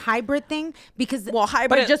is the hybrid thing because well, hybrid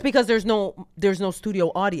But it- just because there's no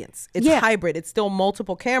studio audience. It's Yeah. hybrid. It's still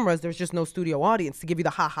multiple cameras. There's just no studio audience to give you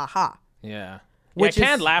the ha ha ha. Yeah. Which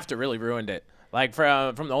Canned is- laughter really ruined it. Like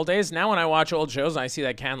from the old days, now when I watch old shows and I see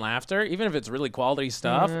that canned laughter, even if it's really quality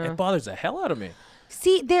stuff, it bothers the hell out of me.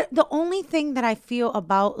 see, the only thing that I feel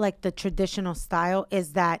about like the traditional style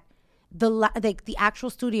is that the actual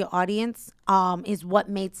studio audience is what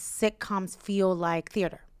made sitcoms feel like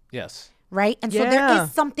theater, Yes. right? And so there Yeah.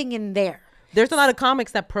 is something in there. There's a lot of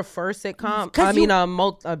comics that prefer sitcom. 'Cause I mean,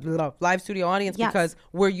 you- live studio audience Yes. because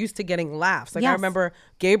we're used to getting laughs. Like I Yes. remember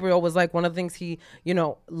Gabriel was like one of the things he,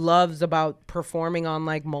 loves about performing on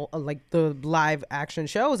like the live action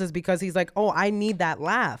shows is because he's like, oh, I need that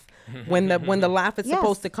laugh when the laugh is Yes.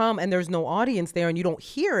 supposed to come and there's no audience there and you don't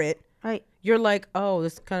hear it. Right. You're like, oh,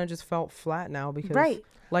 this kind of just felt flat now because, Right.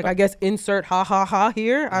 like, I guess insert ha ha ha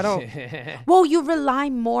here. I don't. Well, you rely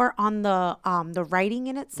more on the writing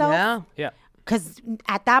in itself. Yeah. Yeah. Because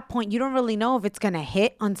at that point, you don't really know if it's going to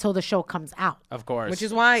hit until the show comes out. Of course. Which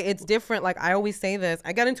is why it's different. Like I always say this.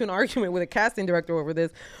 I got into an argument with a casting director over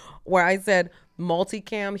this where I said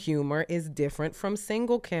multicam humor is different from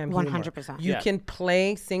single cam humor. 100%. You Yeah. can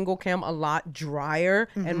play single cam a lot drier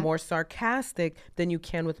and more sarcastic than you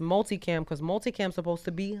can with multicam, because multicam's supposed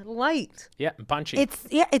to be light. Yeah, and punchy. It's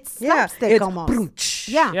slapstick it's almost. boom-tsh.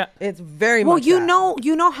 Yeah. Yeah. It's very Well, much you that.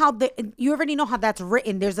 know how you already know how that's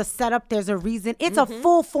written. There's a setup, there's a reason. It's a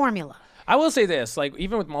full formula. I will say this, like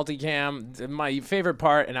even with multicam, my favorite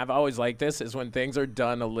part, and I've always liked this, is when things are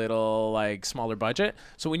done a little like smaller budget.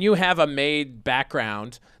 So when you have a made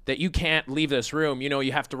background that you can't leave this room,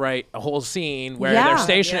 you have to write a whole scene where Yeah. they're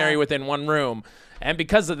stationary within one room. And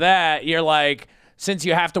because of that, you're like, since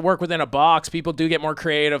you have to work within a box, people do get more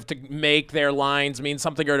creative to make their lines mean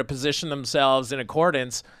something or to position themselves in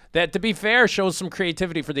accordance. That, to be fair, shows some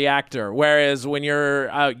creativity for the actor. Whereas when you're,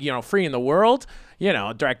 free in the world,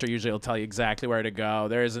 a director usually will tell you exactly where to go.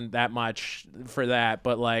 There isn't that much for that,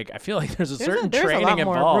 but like I feel like there's a certain there's training a lot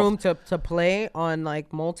more involved. room to play on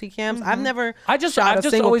like multicams. I've never I've just shot a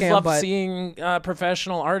single always cam, loved but seeing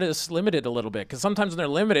professional artists limited a little bit, because sometimes when they're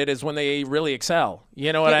limited is when they really excel.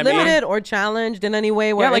 You know what I mean? limited or challenged in any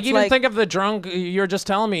way. Where Yeah, like it's even think of the drunk. You're just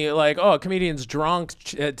telling me like, oh, a comedian's drunk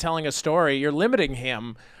telling a story. You're limiting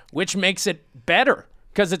him, which makes it better.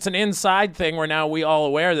 Because it's an inside thing where now we all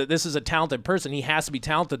aware that this is a talented person. He has to be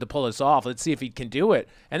talented to pull this off. Let's see if he can do it.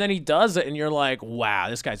 And then he does it, and you're like, wow,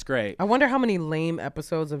 this guy's great. I wonder how many lame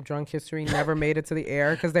episodes of Drunk History never made it to the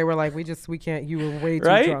air because they were like, we can't. You were way too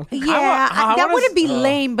Right? drunk. Yeah, I that wanna wouldn't be s-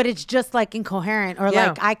 lame, but it's just like incoherent or Yeah.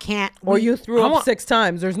 like I can't. Or you threw I up want- 6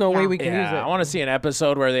 times. There's no way we can use Yeah, it. I want to see an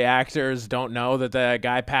episode where the actors don't know that the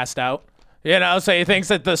guy passed out. So he thinks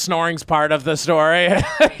that the snoring's part of the story.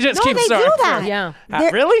 He just No, keeps they snoring. do that. Yeah.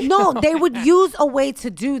 Really? No, they would use a way to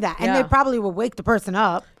do that, and Yeah. they probably would wake the person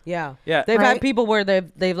up. Yeah. Yeah. They've Right? had people where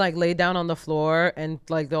they've like laid down on the floor and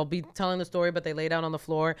like they'll be telling the story, but they lay down on the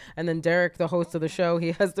floor, and then Derek, the host of the show,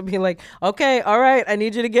 he has to be like, okay, all right, I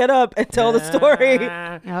need you to get up and tell the story.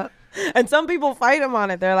 Yep. And some people fight him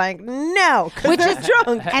on it. They're like, no, because they're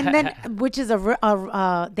drunk. And then, which is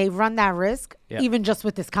they run that risk Yeah. even just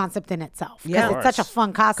with this concept in itself. Yeah. Because Of it's such a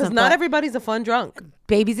fun concept. Because not but everybody's a fun drunk.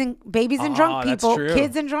 babies and drunk that's people, true.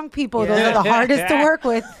 kids and drunk people, those are the hardest to work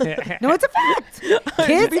with. No, it's a fact.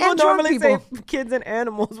 Kids People and drunk normally people. say kids and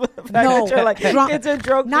animals, but the fact No, that you're like drunk- kids and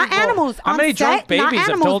drunk not people. animals. How on many drunk set, not babies have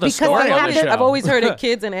animals, told a because story they on have the to- show? I've always heard it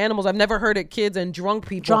kids and animals. I've never heard it kids and drunk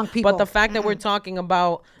people. Drunk people. But the fact that we're talking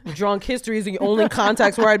about drunk history is the only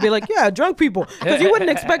context where I'd be like, yeah, drunk people. Because you wouldn't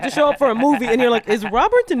expect to show up for a movie and you're like, is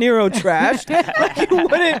Robert De Niro trashed? Like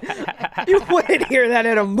you wouldn't hear that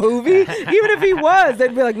in a movie. Even if he was,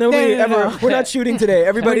 they'd be like, nobody No. we're not shooting today.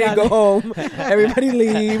 Everybody go home. Everybody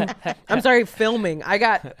leave. I'm sorry, filming. I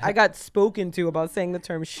got spoken to about saying the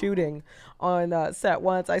term shooting on set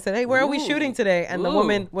once. I said, hey, where are we shooting today? And the Ooh,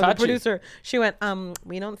 woman, the touchy. producer, she went,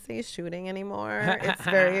 we don't say shooting anymore. It's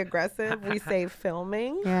very aggressive. We say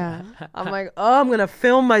filming. Yeah. I'm like, oh, I'm going to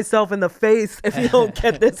film myself in the face if you don't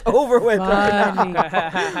get this over with. right Funny.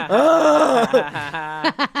 now.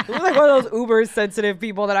 It was like one of those uber sensitive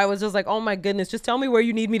people that I was just like, oh my goodness, just tell me where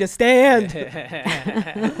you need me to stand.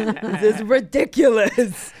 This is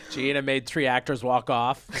ridiculous. Gina made 3 actors walk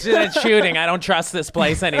off. She said, shooting. I don't trust this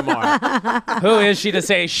place anymore. Who is she to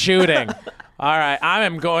say shooting? All right, I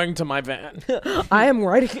am going to my van. I am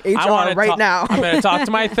writing I HR wanna right talk- now. I'm going to talk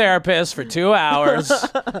to my therapist for 2 hours,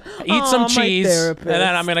 eat some my cheese, and therapist.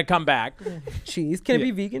 then I'm going to come back. Cheese. Can it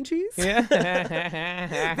be vegan cheese?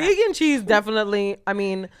 Yeah. Vegan cheese, definitely. I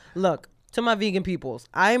mean, look, to my vegan peoples,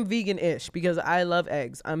 I am vegan-ish because I love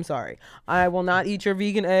eggs. I'm sorry. I will not eat your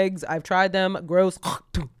vegan eggs. I've tried them. Gross.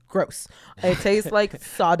 Gross. It tastes like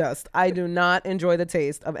sawdust. I do not enjoy the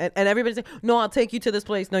taste of it. And everybody's saying, no, I'll take you to this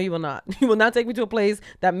place. No, you will not. You will not take me to a place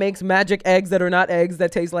that makes magic eggs that are not eggs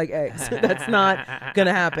that taste like eggs. That's not going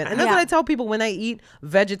to happen. And that's what I tell people when I eat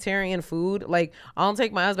vegetarian food. Like, I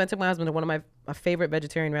took my husband to one of my favorite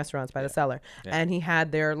vegetarian restaurants by the Cellar. And he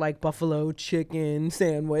had their like buffalo chicken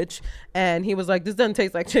sandwich. And he was like, this doesn't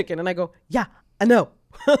taste like chicken. And I go, yeah, I know.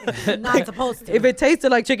 Not supposed to. If it tasted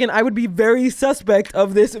like chicken, I would be very suspect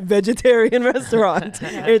of this vegetarian restaurant.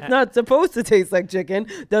 It's not supposed to taste like chicken.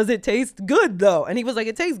 Does it taste good though? And he was like,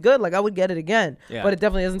 it tastes good. Like I would get it again, Yeah. but it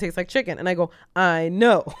definitely doesn't taste like chicken. And I go, I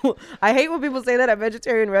know. I hate when people say that at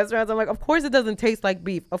vegetarian restaurants. I'm like, of course it doesn't taste like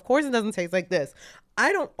beef. Of course it doesn't taste like this.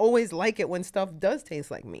 I don't always like it when stuff does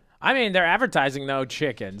taste like meat. I mean, they're advertising no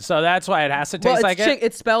chicken, so that's why it has to Well, taste like it.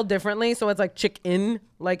 it's spelled differently, so it's like chicken.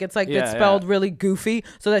 Like it's like Yeah, it's spelled yeah. really goofy,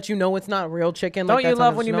 so that you know it's not real chicken. Don't like, you that's how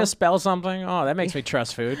love much when you know. misspell something? Oh, that makes me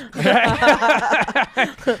trust food. For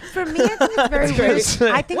me, I think it's very weird.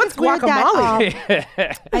 I think What's it's weird that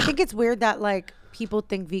guacamole? I think it's weird that like people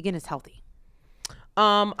think vegan is healthy.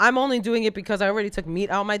 I'm only doing it because I already took meat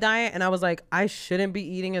out of my diet, and I was like, I shouldn't be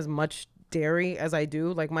eating as much dairy as I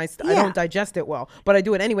do. Like I don't digest it well, but I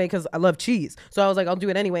do it anyway because I love cheese. So I was like, I'll do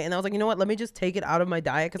it anyway. And I was like, you know what? Let me just take it out of my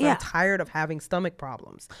diet because I'm tired of having stomach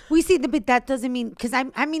problems. We see, but that doesn't mean, because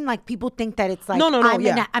I mean, like, people think that it's like, No,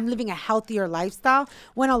 I'm living a healthier lifestyle.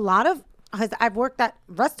 When a lot of, because I've worked at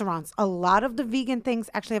restaurants, a lot of the vegan things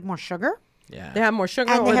actually have more sugar. Yeah. They have more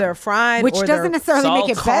sugar, And or they're fried, which or doesn't they're necessarily make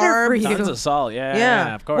it better for you. Tons of salt.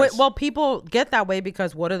 Yeah, of course. Well, people get that way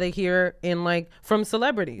because what do they hear from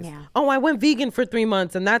celebrities? Yeah. Oh, I went vegan for 3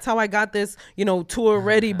 months and that's how I got this, tour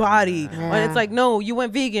ready body. And it's like, no, you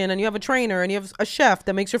went vegan and you have a trainer and you have a chef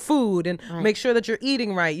that makes your food and make sure that you're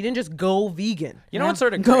eating right. You didn't just go vegan. You know what's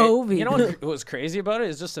sort of vegan. You know what was crazy about it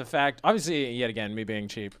is just the fact, obviously, yet again, me being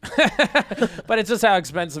cheap, but it's just how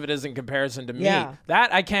expensive it is in comparison to meat. Yeah.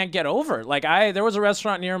 That I can't get over. Like there was a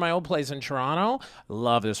restaurant near my old place in Toronto.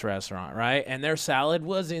 Love this restaurant, right? And their salad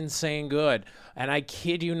was insane good. And I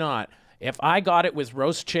kid you not, if I got it with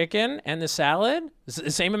roast chicken and the salad, the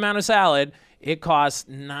same amount of salad, it costs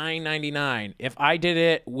 $9.99. If I did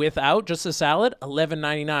it without just the salad,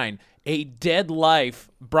 $11.99. A dead life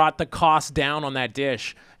brought the cost down on that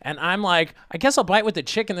dish. And I'm like, I guess I'll bite with the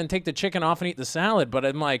chicken, then take the chicken off and eat the salad. But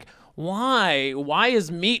I'm like, why? Why is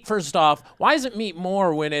meat, first off, why isn't meat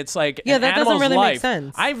more when it's like an that doesn't animal's really life? make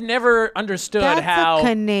sense. I've never understood That's how. a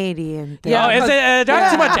Canadian thing. Oh, is it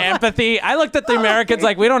not too much empathy? I looked at the Americans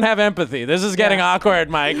like, we don't have empathy. This is getting awkward,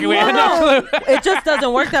 Mike. We had no clue. It just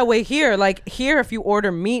doesn't work that way here. Like here, if you order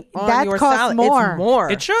meat on That your costs salad, more. it's more.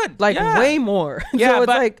 It should, like yeah. way more. Yeah, so it's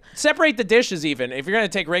but like separate the dishes even. If you're going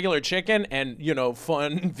to take regular chicken and,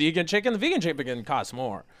 fun vegan chicken, the vegan chicken costs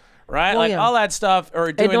more. Right? Well, yeah. All that stuff.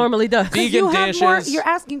 Or doing normally does. vegan You have dishes. more, you're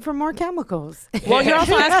asking for more chemicals. well, you're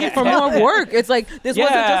also asking for more work. It's like this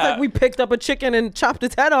wasn't just like we picked up a chicken and chopped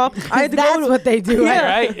its head off. I had to That's go to what they do. Yeah.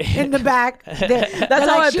 Right? In the back. That's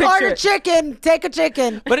how I she picture ordered it. chicken. Take a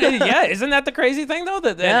chicken. But isn't that the crazy thing though?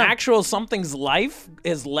 That an actual something's life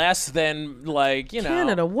is less than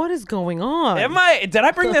Canada, what is going on? Did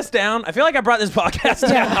I bring this down? I feel like I brought this podcast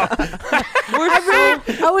down.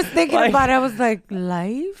 I was thinking about it. I was like,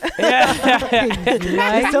 life?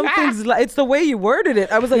 It's the way you worded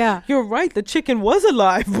it. I was like, you're right. The chicken was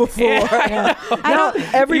alive before. Now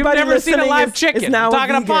everybody You've never seen a listening live is chicken. now I'm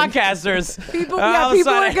talking to vegan. podcasters. People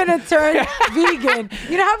are going to turn vegan.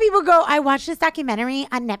 You know how people go, I watched this documentary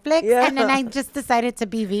on Netflix and then I just decided to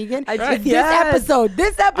be vegan? This episode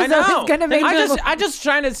is going to make I'm just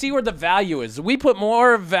trying to see where the value is. We put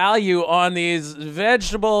more value on these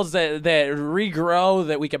vegetables that regrow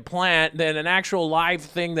that we can plant than an actual live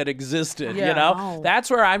thing that existed. That's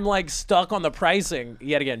where I'm like stuck on the pricing.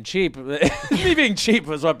 Yet again, cheap. Me being cheap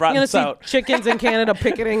was what brought You're this gonna see out. chickens in Canada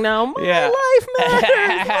picketing now. My Yeah. life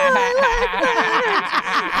matters.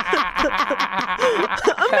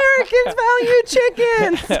 Americans value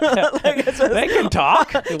chickens. They can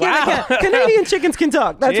talk. Wow. Canadian chickens can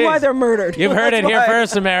talk. That's Jeez. why they're murdered. You've heard it That's here why.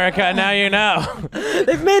 first, America. Now you know.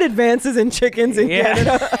 They've made advances in chickens in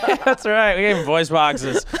Canada. That's right. We gave them voice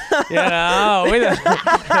boxes. I'm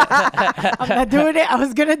not doing it. I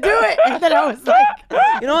was going to do it. And then I was like,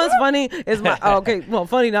 You know what's funny is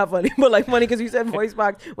funny, not funny, but like funny because you said voice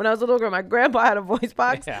box. When I was a little girl, my grandpa had a voice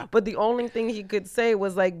box, but the only thing he could say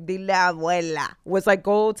was like "de la abuela," was like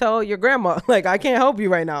go tell your grandma, like I can't help you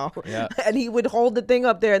right now. Yeah. And he would hold the thing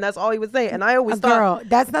up there, and that's all he would say. And I always thought, girl,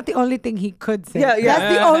 that's not the only thing he could say. Yeah.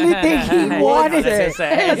 That's the only thing he wanted to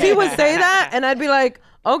say. because he would say that, and I'd be like,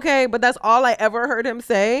 okay, but that's all I ever heard him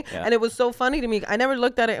say. Yeah. And it was so funny to me. I never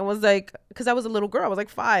looked at it and was like, because I was a little girl. I was like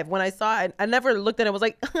 5. When I saw it, I never looked at it and was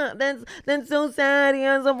like, that's so sad.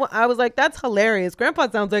 I was like, that's hilarious. Grandpa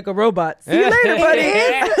sounds like a robot. See you later, buddy.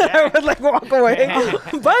 I would like walk away.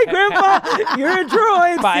 Bye, Grandpa. You're a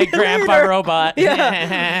droid. Bye, See you Grandpa later. Robot.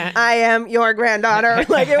 Yeah. I am your granddaughter.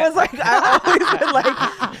 Like, it was like, I always been like,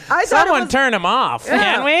 I thought Someone turn him off.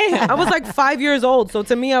 Can we? I was like 5 years old. So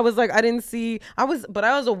to me, I was like, I didn't see, I was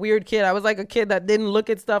a weird kid. I was like a kid that didn't look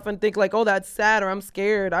at stuff and think like, oh, that's sad or I'm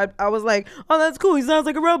scared. I was like, oh, that's cool. He sounds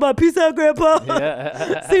like a robot. Peace out, Grandpa.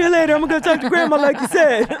 See you later. I'm going to go talk to Grandma like you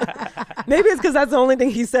said. Maybe it's because that's the only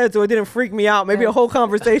thing he said, so it didn't freak me out. Maybe a whole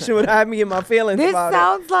conversation would have me in my feelings This about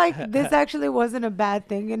sounds like this actually wasn't a bad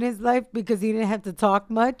thing in his life because he didn't have to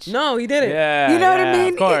talk much. it. No, he didn't. Yeah. You know what I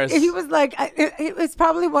mean? Of course. He was like, it was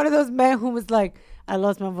probably one of those men who was like, I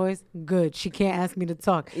lost my voice. Good. She can't ask me to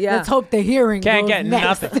talk. Yeah. Let's hope the hearing Can't goes get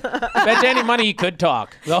next. nothing. Bet you any money he could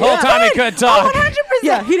talk. The whole time he could talk. 100%.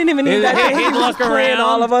 Yeah, he didn't even need that. He'd He was look playing around.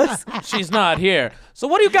 all of us. She's not here. So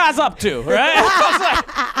what are you guys up to, right?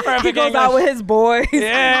 perfect goes English. out with his boys.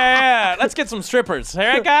 Yeah. Let's get some strippers. All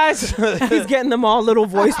right, guys? He's getting them all little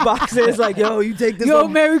voice boxes. Like, yo, you take this. Yo,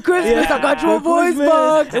 one. Merry Christmas. I got you a voice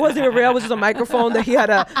box. It wasn't even real. It was just a microphone that he had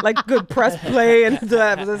a good press play, and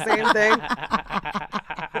that was the same thing.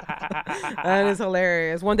 That is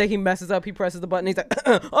hilarious. One day he messes up. He presses the button. He's like,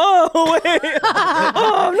 oh wait,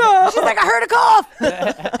 oh no. She's like, I heard a cough.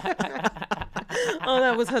 Oh,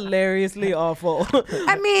 that was hilariously awful.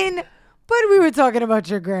 I mean, but we were talking about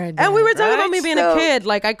your granddad. And we were talking about Right? me being So- a kid.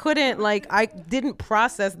 Like, I didn't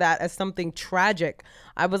process that as something tragic.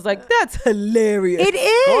 I was like, that's hilarious. It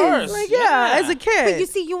is. course. Like, yeah, as a kid. But you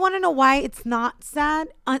see, you want to know why it's not sad?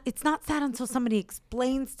 It's not sad until somebody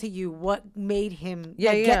explains to you what made him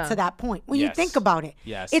Yeah. get to that point. When you Yes. think about it,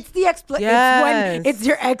 Yes. it's the explanation. Yes. It's when it's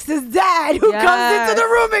your ex's dad who comes into the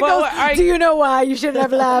Yes. room and But goes, what- I- "Do you know why you should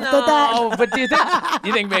have laughed at that?" Oh, but do you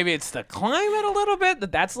think maybe it's the climate a little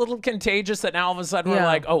bit? That's a little contagious that now all of a sudden we're Yeah.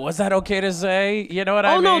 like, oh, was that okay to say? You know what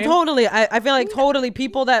I Oh mean? no, totally. I feel like totally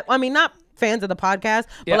people that, I mean, not fans of the podcast,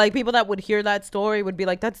 but Yeah. like people that would hear that story would be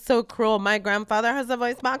like, that's so cruel. My grandfather has a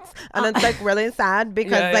voice box, and it's like really sad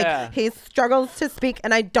because Yeah, like yeah. he struggles to speak,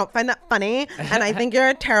 and I don't find that funny, and I think you're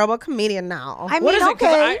a terrible comedian now. I What mean, is it? 'Cause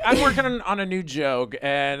okay. I'm working on a new joke,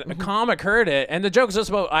 and a comic heard it, and the joke's just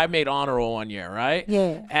about I made honor roll one year, right?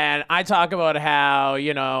 Yeah. And I talk about how,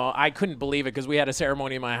 I couldn't believe it because we had a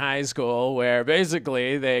ceremony in my high school where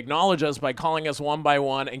basically they acknowledge us by calling us one by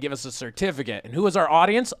one and give us a certificate. And who was our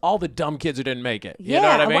audience? All the dumb kids who didn't make it. You know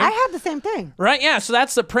what I mean? well, I had the same thing. Right, yeah. So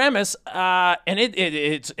that's the premise, and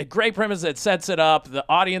it's a great premise that sets it up. The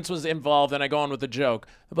audience was involved, and I go on with the joke.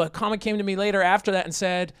 But a comic came to me later after that and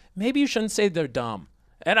said, maybe you shouldn't say they're dumb.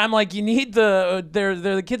 And I'm like, you need they're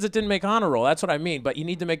the kids that didn't make honor roll. That's what I mean. But you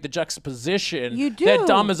need to make the juxtaposition You that do.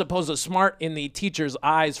 dumb as opposed to smart in the teacher's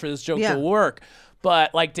eyes for this joke Yeah. to work.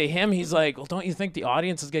 But like to him, he's like, well, don't you think the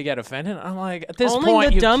audience is gonna get offended? I'm like, at this Only point,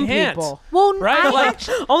 the you dumb can't. people. Well, Right? I Like-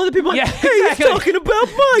 actually, Only the people like, Yeah, hey, exactly. he's talking about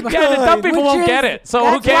my Yeah, the dumb kind. people which won't is- get it. So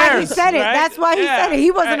who that's why he cares? said it. right? That's why he Yeah. said it.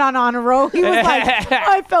 He wasn't on honor roll. He was like,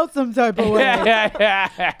 I felt some type of way. Yeah.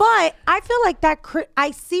 But I feel like that.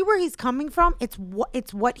 I see where he's coming from. It's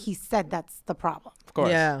what he said that's the problem. Of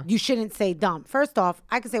course. Yeah. You shouldn't say dumb. First off,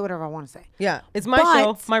 I can say whatever I want to say. Yeah. It's my But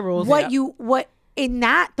show, my rules. What in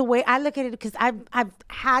that, the way I look at it, because I've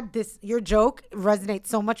had this. Your joke resonates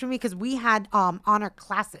so much with me because we had honor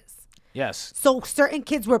classes. Yes. So certain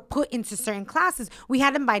kids were put into certain classes. We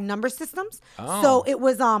had them by number systems. Oh. So it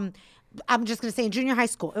was I'm just gonna say in junior high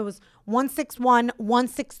school, it was 161,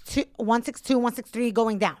 162, 162, 163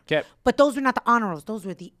 going down. 'Kay. But those were not the honor rolls, those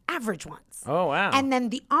were the average ones. Oh, wow. And then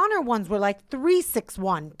the honor ones were like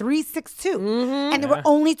 361, 362. And there were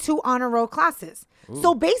only 2 honor roll classes.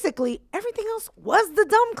 So basically, everything else was the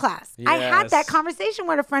dumb class. I had that Yes. conversation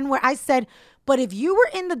with a friend where I said, but if you were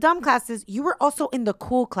in the dumb classes, you were also in the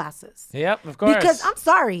cool classes. Yep, of course. Because I'm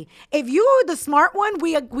sorry, if you were the smart one,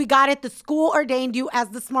 we got it. The school ordained you as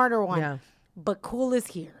the smarter one. Yeah. But cool is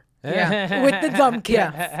here Yeah. with the dumb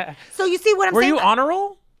kids. So you see what I'm Were saying? you honor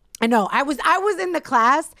roll? I know. I was in the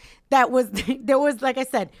class that was there was, like I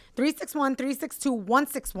said, 361, 362,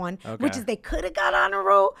 161, which Okay. is they could have got on a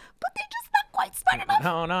roll, but they're just not quite smart enough.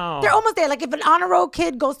 No, no. They're almost there. Like if an honor roll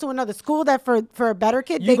kid goes to another school that for a better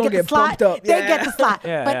kid, they gonna get the get slot. bumped up. They Yeah. get the slot.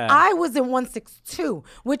 Yeah, but yeah. I was in 162,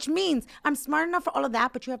 which means I'm smart enough for all of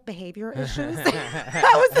that, but you have behavior issues.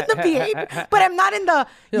 I was in the behavior, but I'm not in the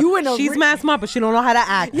you in a She's mad smart, but she don't know how to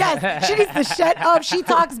act. Yes, she needs to shut up. She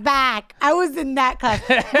talks back. I was in that class,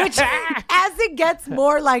 which as it gets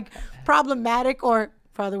more like problematic or,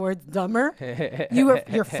 for other words, dumber,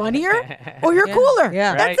 you're funnier or you're cooler.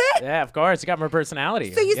 Yeah. That's it. Yeah, of course. You got more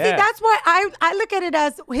personality. So you see, that's why I look at it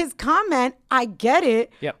as his comment. I get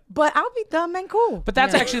it. Yep. But I'll be dumb and cool. But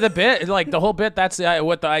that's actually the bit, like the whole bit. That's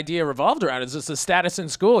what the idea revolved around. Is just the status in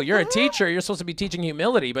school. You're a teacher. You're supposed to be teaching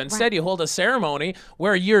humility, but instead you hold a ceremony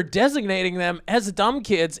where you're designating them as dumb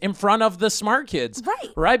kids in front of the smart kids. Right.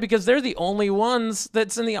 Right, because they're the only ones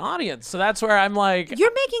that's in the audience. So that's where I'm like,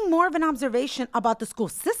 You're making more of an observation about the school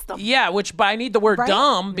system. yeah. Which, but I need the word Right?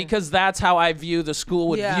 dumb because that's how I view the school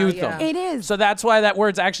would Yeah, view yeah. them. It is. So that's why that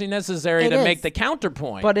word's actually necessary It to is. make the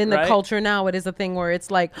counterpoint. But in the right? culture now, it is a thing where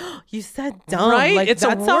it's like, you said dumb. Right? Like, it's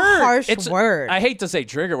that's a word. harsh It's word. I hate to say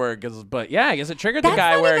trigger word, but yeah, I guess it triggered That's the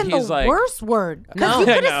guy not where even he's the like, worst word. Because No. you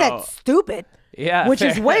could I have know. said stupid. yeah, which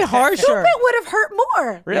is fair. way harsher. Stupid would have hurt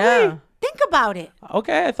more. Really? Yeah. Think about it.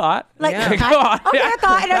 Okay, I thought. Like, Yeah. okay, I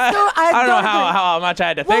thought, and I don't know don't agree. how much I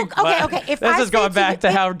had to Well, think. okay, but okay, if this I is say going to back you-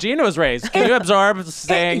 to how Gina was raised. Can you absorb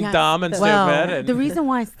saying Yes. dumb and Well, stupid? And the reason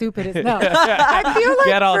why stupid is no. I feel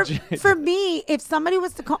Get all like for me, if somebody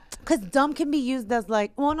was to call, because dumb can be used as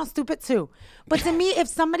like, well, no, stupid too. But to me, if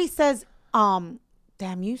somebody says,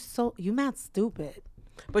 damn, you mad stupid.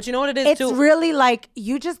 But you know what it is It's too. really like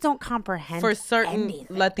you just don't comprehend For certain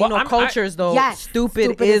anything. Latino Well, cultures, though, Yes, stupid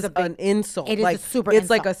stupid is is a big- an insult. it is a like, super It's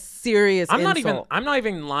like a insult. serious I'm insult. not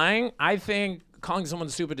even lying. I think calling someone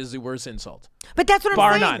stupid is the worst insult. But that's what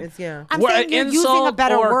Bar I'm saying. none. It's- yeah. I'm Where saying an you're using a insult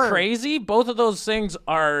better or word. crazy, both of those things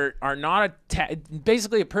are not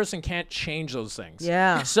basically a person can't change those things.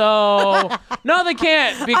 Yeah. So no, they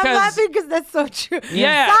can't I'm because laughing because that's so true.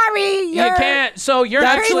 Yeah. Sorry, you can't. So you're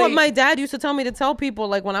That's actually what my dad used to tell me to tell people.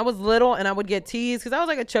 Like when I was little and I would get teased because I was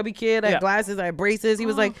like a chubby kid. I had Yeah. glasses, I had braces. He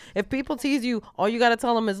was like, if people tease you, all you got to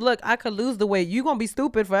tell them is, look, I could lose the weight. You going to be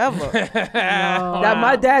stupid forever. That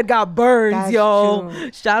my dad got burns, That's yo.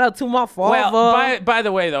 true. Shout out to my father. Well, by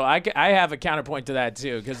the way, though, I have a counterpoint to that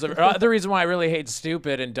too, because the reason why I really hate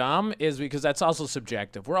stupid and dumb is because that's also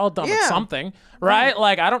subjective. We're all dumb at Yeah. something, right?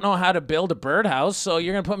 Like I don't know how to build a birdhouse, so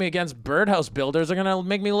you're gonna put me against birdhouse builders. They're gonna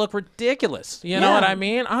make me look ridiculous. You know Yeah. what I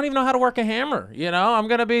mean? I don't even know how to work a hammer. You know, I'm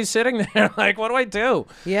gonna be sitting there like, what do I do?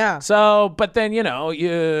 Yeah. So, but then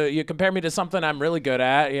you compare me to something I'm really good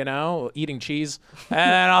at. You know, eating cheese,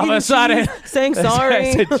 and all of a sudden, saying sorry.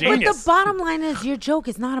 it's a But genius. the bottom line is your joke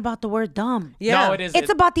is not about the word dumb. Yeah. No, it is. It's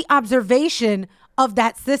about the observation of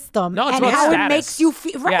that system No, it's and about how status. it makes you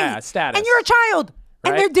feel. Right. Yeah, status. And you're a child.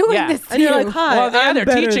 And Right? they're doing Yeah. this to And you're you. like, hi, Well, yeah, I'm they're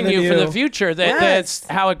better teaching than you for the future. That's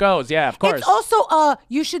how it goes. Yeah, of course. It's also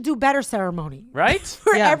you should do better ceremony. Right?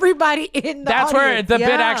 For Yeah. everybody in the That's where audience. the bit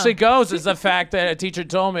Yeah. actually goes, is the fact that a teacher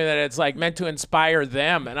told me that it's like meant to inspire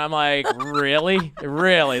them. And I'm like, really?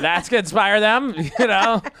 Really? That's going to inspire them? You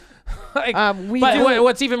know? Like, We but do-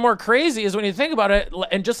 what's even more crazy is when you think about it,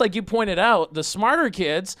 and just like you pointed out, the smarter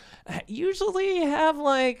kids usually have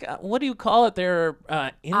like, what do you call it? They're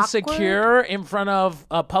insecure in front of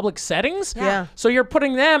public settings. Yeah. So you're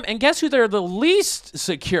putting them, and guess who they're the least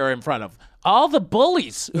secure in front of? All the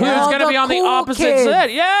bullies who's All going to the be on the cool opposite kids. side.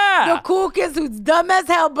 Yeah. The cool kids who's dumb as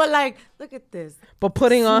hell, but like, look at this. But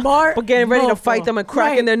putting on, Smart but getting ready to fight mofo. them and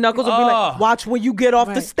cracking Right. their knuckles and be like, Oh. watch when you get off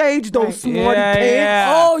the Right. stage, those Right. smarty Yeah, pants.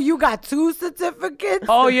 yeah. Oh, you got 2 certificates?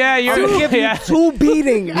 Oh yeah, you're I'm giving yeah. you 2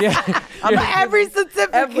 beatings. Every certificate.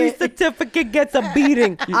 Every certificate gets a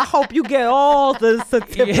beating. I hope you get all the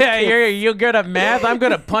certificates. Yeah, you're good at math. I'm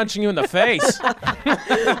good at punching you in the face.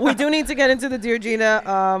 We do need to get into the Dear Gina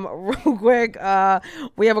real quick.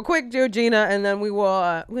 We have a quick Dear Gina, and then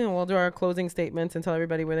we'll do our closing statements and tell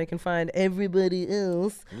everybody where they can find everybody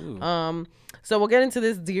else. So we'll get into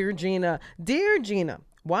this Dear Gina. Dear Gina,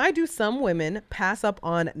 why do some women pass up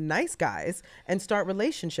on nice guys and start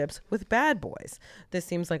relationships with bad boys? This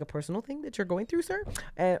seems like a personal thing that you're going through, sir.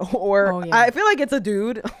 Or yeah. I feel like it's a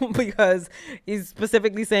dude because he's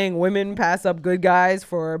specifically saying women pass up good guys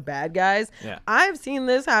for bad guys. Yeah. I've seen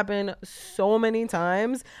this happen so many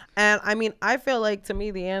times. And I mean, I feel like to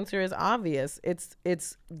me the answer is obvious. It's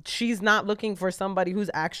she's not looking for somebody who's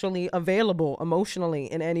actually available emotionally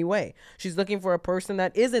in any way. She's looking for a person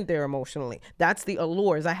that isn't there emotionally. That's the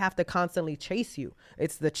allure. Is I have to constantly chase you.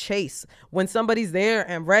 It's the chase. When somebody's there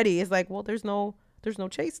and ready, it's like, well, there's no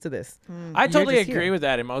chase to this. I totally just agree here. with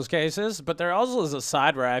that in most cases, but there also is a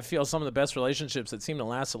side where I feel some of the best relationships that seem to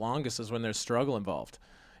last the longest is when there's struggle involved.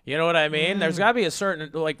 You know what I mean? There's got to be a certain,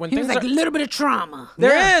 like when He was things like are... a little bit of trauma.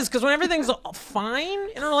 There is, because when everything's fine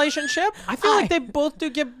in a relationship, I feel like they both do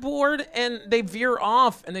get bored and they veer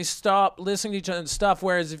off and they stop listening to each other and stuff.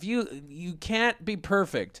 Whereas if you can't be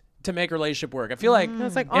perfect to make a relationship work. I feel like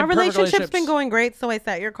It's like, in our perfect relationship's been relationships- going great, so I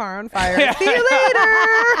set your car on fire. See you later.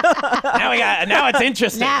 Now it's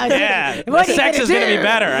interesting. Now it's yeah, interesting. What the are you sex gonna is going to be do?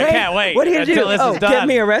 better. I Right? can't wait What are you gonna until do? this Oh, is done. get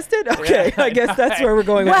me arrested? Okay, I guess that's where we're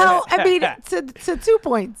going with Well, that. I mean, to 2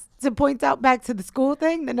 points. To point out back to the school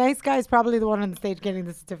thing, the nice guy is probably the one on the stage getting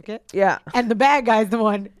the certificate. Yeah. And the bad guy's the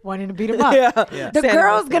one wanting to beat him up. Yeah. The Santa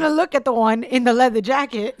girl's Monica. going to look at the one in the leather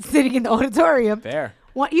jacket sitting in the auditorium. Fair.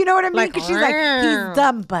 You know what I mean? Like, Because she's like, he's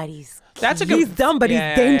dumb, but he's That's a good. He's dumb, but Yeah,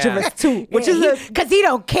 he's dangerous too, which is because he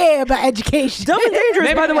don't care about education. dumb and dangerous.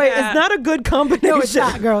 Maybe- by the way, yeah. is not a good combination. No, it's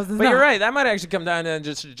not, girls. It's But not. you're right. That might actually come down to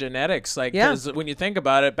just genetics. Like, Yeah. 'cause when you think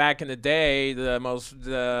about it, back in the day, the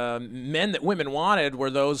men that women wanted were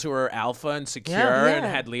those who were alpha and secure Yeah. and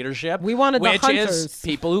had leadership. We wanted the which hunters. is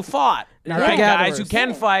people who fought, Not right? the Guys who gatherers.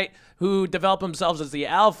 can fight, who develop themselves as the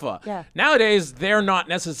alpha. Yeah. Nowadays, they're not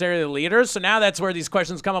necessarily the leaders. So now that's where these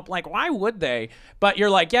questions come up. Like, why would they? But you're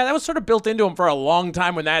like, yeah, that was sort of built into them for a long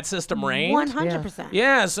time when that system reigned. 100%.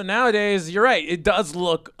 Yeah, so nowadays, you're right. It does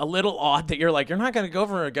look a little odd that you're like, you're not going to go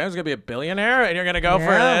for a guy who's going to be a billionaire, and you're going to go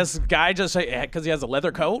for this guy just because he has a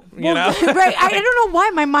leather coat, you know? Right. I don't know why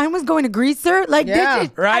my mind was going to Greaser. Like, Yeah.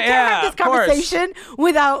 Right, I can't yeah, have of this course. conversation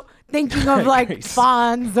without thinking of like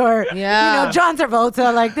Fonz or John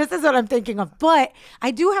Travolta. Like, this is what I'm thinking of. But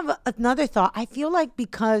I do have another thought. I feel like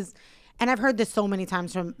because, and I've heard this so many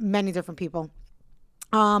times from many different people,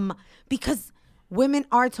 because women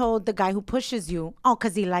are told the guy who pushes you,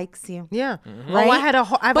 because he likes you. Yeah. Right? Oh, I have a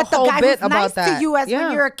whole but the guy bit who's about nice that. to you as yeah.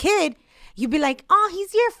 when you're a kid, you'd be like, oh,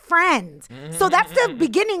 he's your friend. So that's the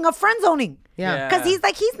beginning of friend zoning. Yeah. Because he's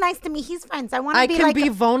like, he's nice to me. He's friends. I want to I be can like be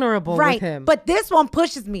vulnerable right. with him. But this one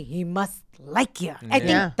pushes me. He must like you. I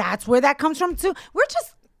think that's where that comes from too.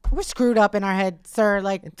 We're screwed up in our head, sir.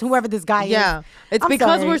 Like whoever this guy is. Yeah, it's I'm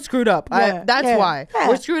because sorry. we're screwed up. Yeah, That's yeah, why yeah.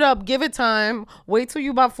 we're screwed up. Give it time. Wait till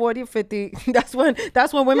you about 40 or 50. That's when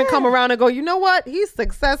women come around and go, you know what? He's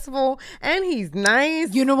successful and he's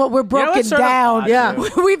nice. You know what? We're broken what's sort of down. odd, Yeah.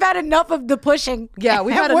 too? We've had enough of the pushing. Yeah,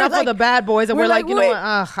 we've And had we're enough of the bad boys, and we're like, you know what?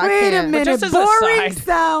 I wait can't. a minute. Just as a Boring side,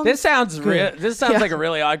 sound. this sounds like a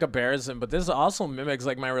really odd comparison, but this also mimics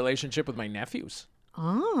like my relationship with my nephews.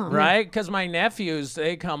 Oh. Right? Because my nephews,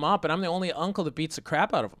 they come up, and I'm the only uncle that beats the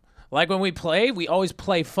crap out of them. Like when we play, we always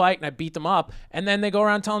play fight, and I beat them up, and then they go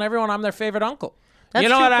around telling everyone I'm their favorite uncle. That's you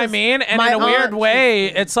know true, what I 'cause mean? And my in a weird aunt- way,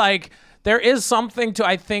 it's like there is something to,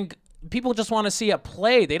 I think, people just want to see a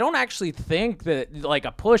play. They don't actually think that like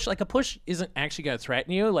a push isn't actually going to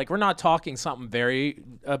threaten you. Like we're not talking something very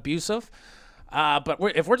abusive. But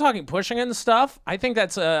if we're talking pushing and stuff, I think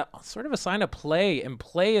that's a sort of a sign of play, and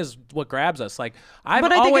play is what grabs us. Like But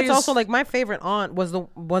I think it's also like my favorite aunt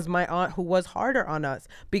was my aunt who was harder on us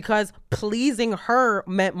because pleasing her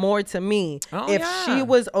meant more to me. If she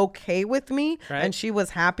was okay with me and she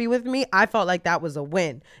was happy with me, I felt like that was a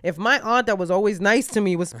win. If my aunt that was always nice to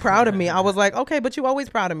me was proud of me, I was like, okay, but you always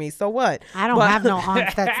proud of me, so what? I don't have no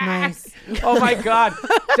aunts that's nice. Oh my God.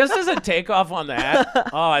 Just as a takeoff on that.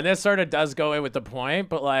 Oh, and this sort of does go in with the point,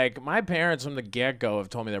 but like my parents from the get-go have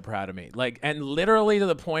told me they're proud of me. Like, and literally to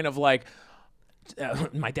the point of like,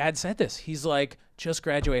 my dad said this. He's like, just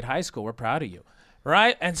graduate high school. We're proud of you.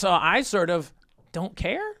 Right? And so I sort of don't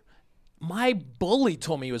care. My bully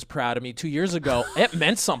told me he was proud of me 2 years ago. It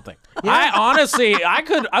meant something. I honestly, I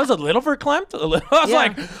was a little verklempt. I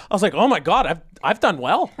was like, oh my God, I've done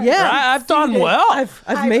well. Yeah. Right? I've done well.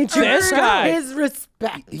 I've made you This proud. guy. His respect.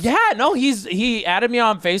 Yeah, no, he added me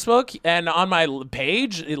on Facebook and on my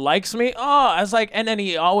page. He likes me. Oh, I was like, and then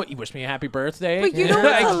he wished me a happy birthday. But you know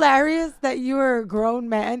what's Like, hilarious? That you are a grown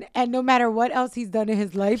man, and no matter what else he's done in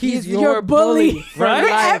his life, He's he's your your bully bully for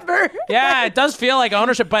life. forever. yeah, it does feel like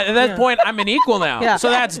ownership, but at that point, I'm an equal now. Yeah. So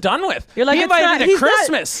that's done with. You're like, he it's invited not, me to he's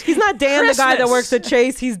Christmas. He's not Dan, the guy that Christmas. works at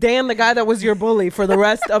Chase. He's Dan, the guy that was your bully for the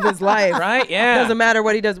rest of his life. Right? Yeah. Doesn't matter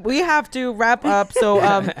what he does. We have to wrap up. So,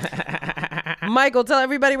 Michael, tell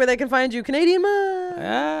everybody where they can find you. Canadian Mom.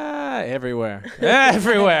 Everywhere.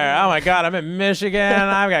 Everywhere. Oh my God. I'm in Michigan.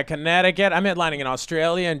 I've got Connecticut. I'm headlining in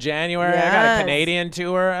Australia in January. I got Yes. a Canadian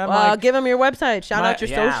tour. I'm Give him your website. Shout out your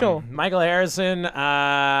social. Michael Harrison,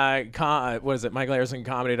 what is it?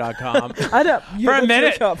 MichaelHarrisonComedy.com. I know. For a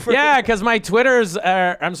minute. Because my Twitter's,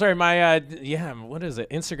 what is it?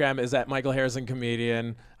 Instagram is at Michael Harrison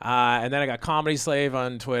Comedian. And then I got Comedy Slave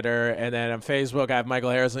on Twitter. And then on Facebook, I have Michael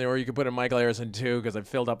Harrison, or you can put in Michael Harrison 2 because I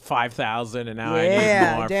filled up 5,000 and now I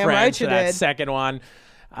need more damn friends right for you that did. second one.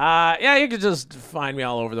 You can just find me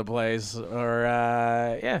all over the place. Or,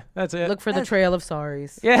 that's it. Look for the trail of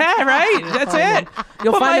sorries. Yeah, right. That's it.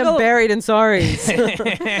 You'll But find Michael- them buried in sorries.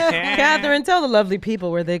 Catherine, tell the lovely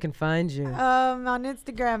people where they can find you. On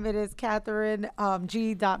Instagram, it is Catherine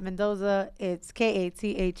G.Mendoza. It's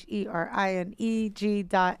KATHERINE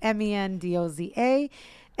G.MENDOZA.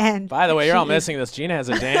 By the way, you're all missing this. Gina has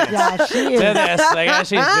a dance. Yeah, she to is. this. Like, as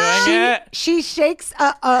she's doing it. She shakes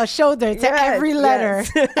a shoulder to every letter,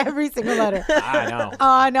 every single letter. I know.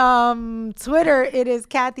 On Twitter, it is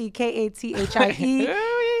Kathy KATHIE. Grace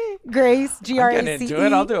I'm GRACE. getting into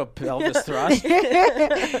it. I'll do a pelvis thrust.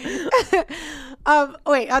 On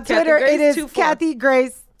Twitter, Grace it is 24. Kathy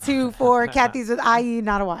Grace 24. Kathy's with IE,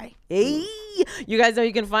 not a Y. Hey. You guys know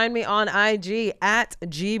you can find me on IG at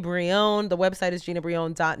gbrione. The website is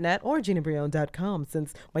ginabrione.net or ginabrione.com,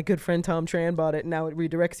 since my good friend Tom Tran bought it and now it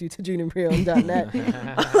redirects you to ginabrione.net.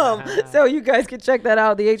 So you guys can check that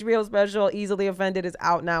out. The HBO special Easily Offended is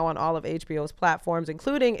out now on all of HBO's platforms,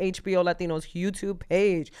 including HBO Latino's YouTube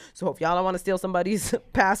page. So if y'all don't want to steal somebody's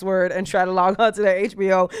password and try to log on to their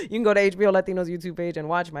HBO, you can go to HBO Latino's YouTube page and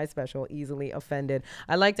watch my special Easily Offended.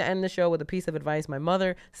 I like to end the show with a piece of advice my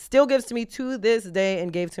mother still gives to me to this day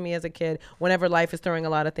and gave to me as a kid whenever life is throwing a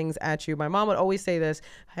lot of things at you. My mom would always say this: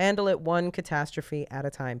 handle it one catastrophe at a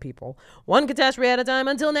time, people. One catastrophe at a time.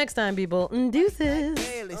 Until next time, people. Deuces.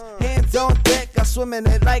 Hands on deck, I swim in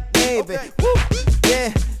it like Navy. Woo,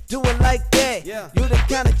 yeah, do it like that. You the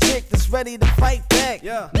kind of chick that's ready to fight back.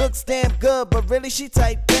 Looks damn good, but really she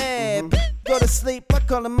type bad. Go to sleep, I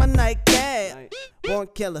call her my nightcap. Born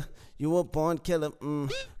killer, you a born killer.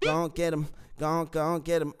 Gon' get him, gon'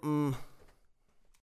 get him.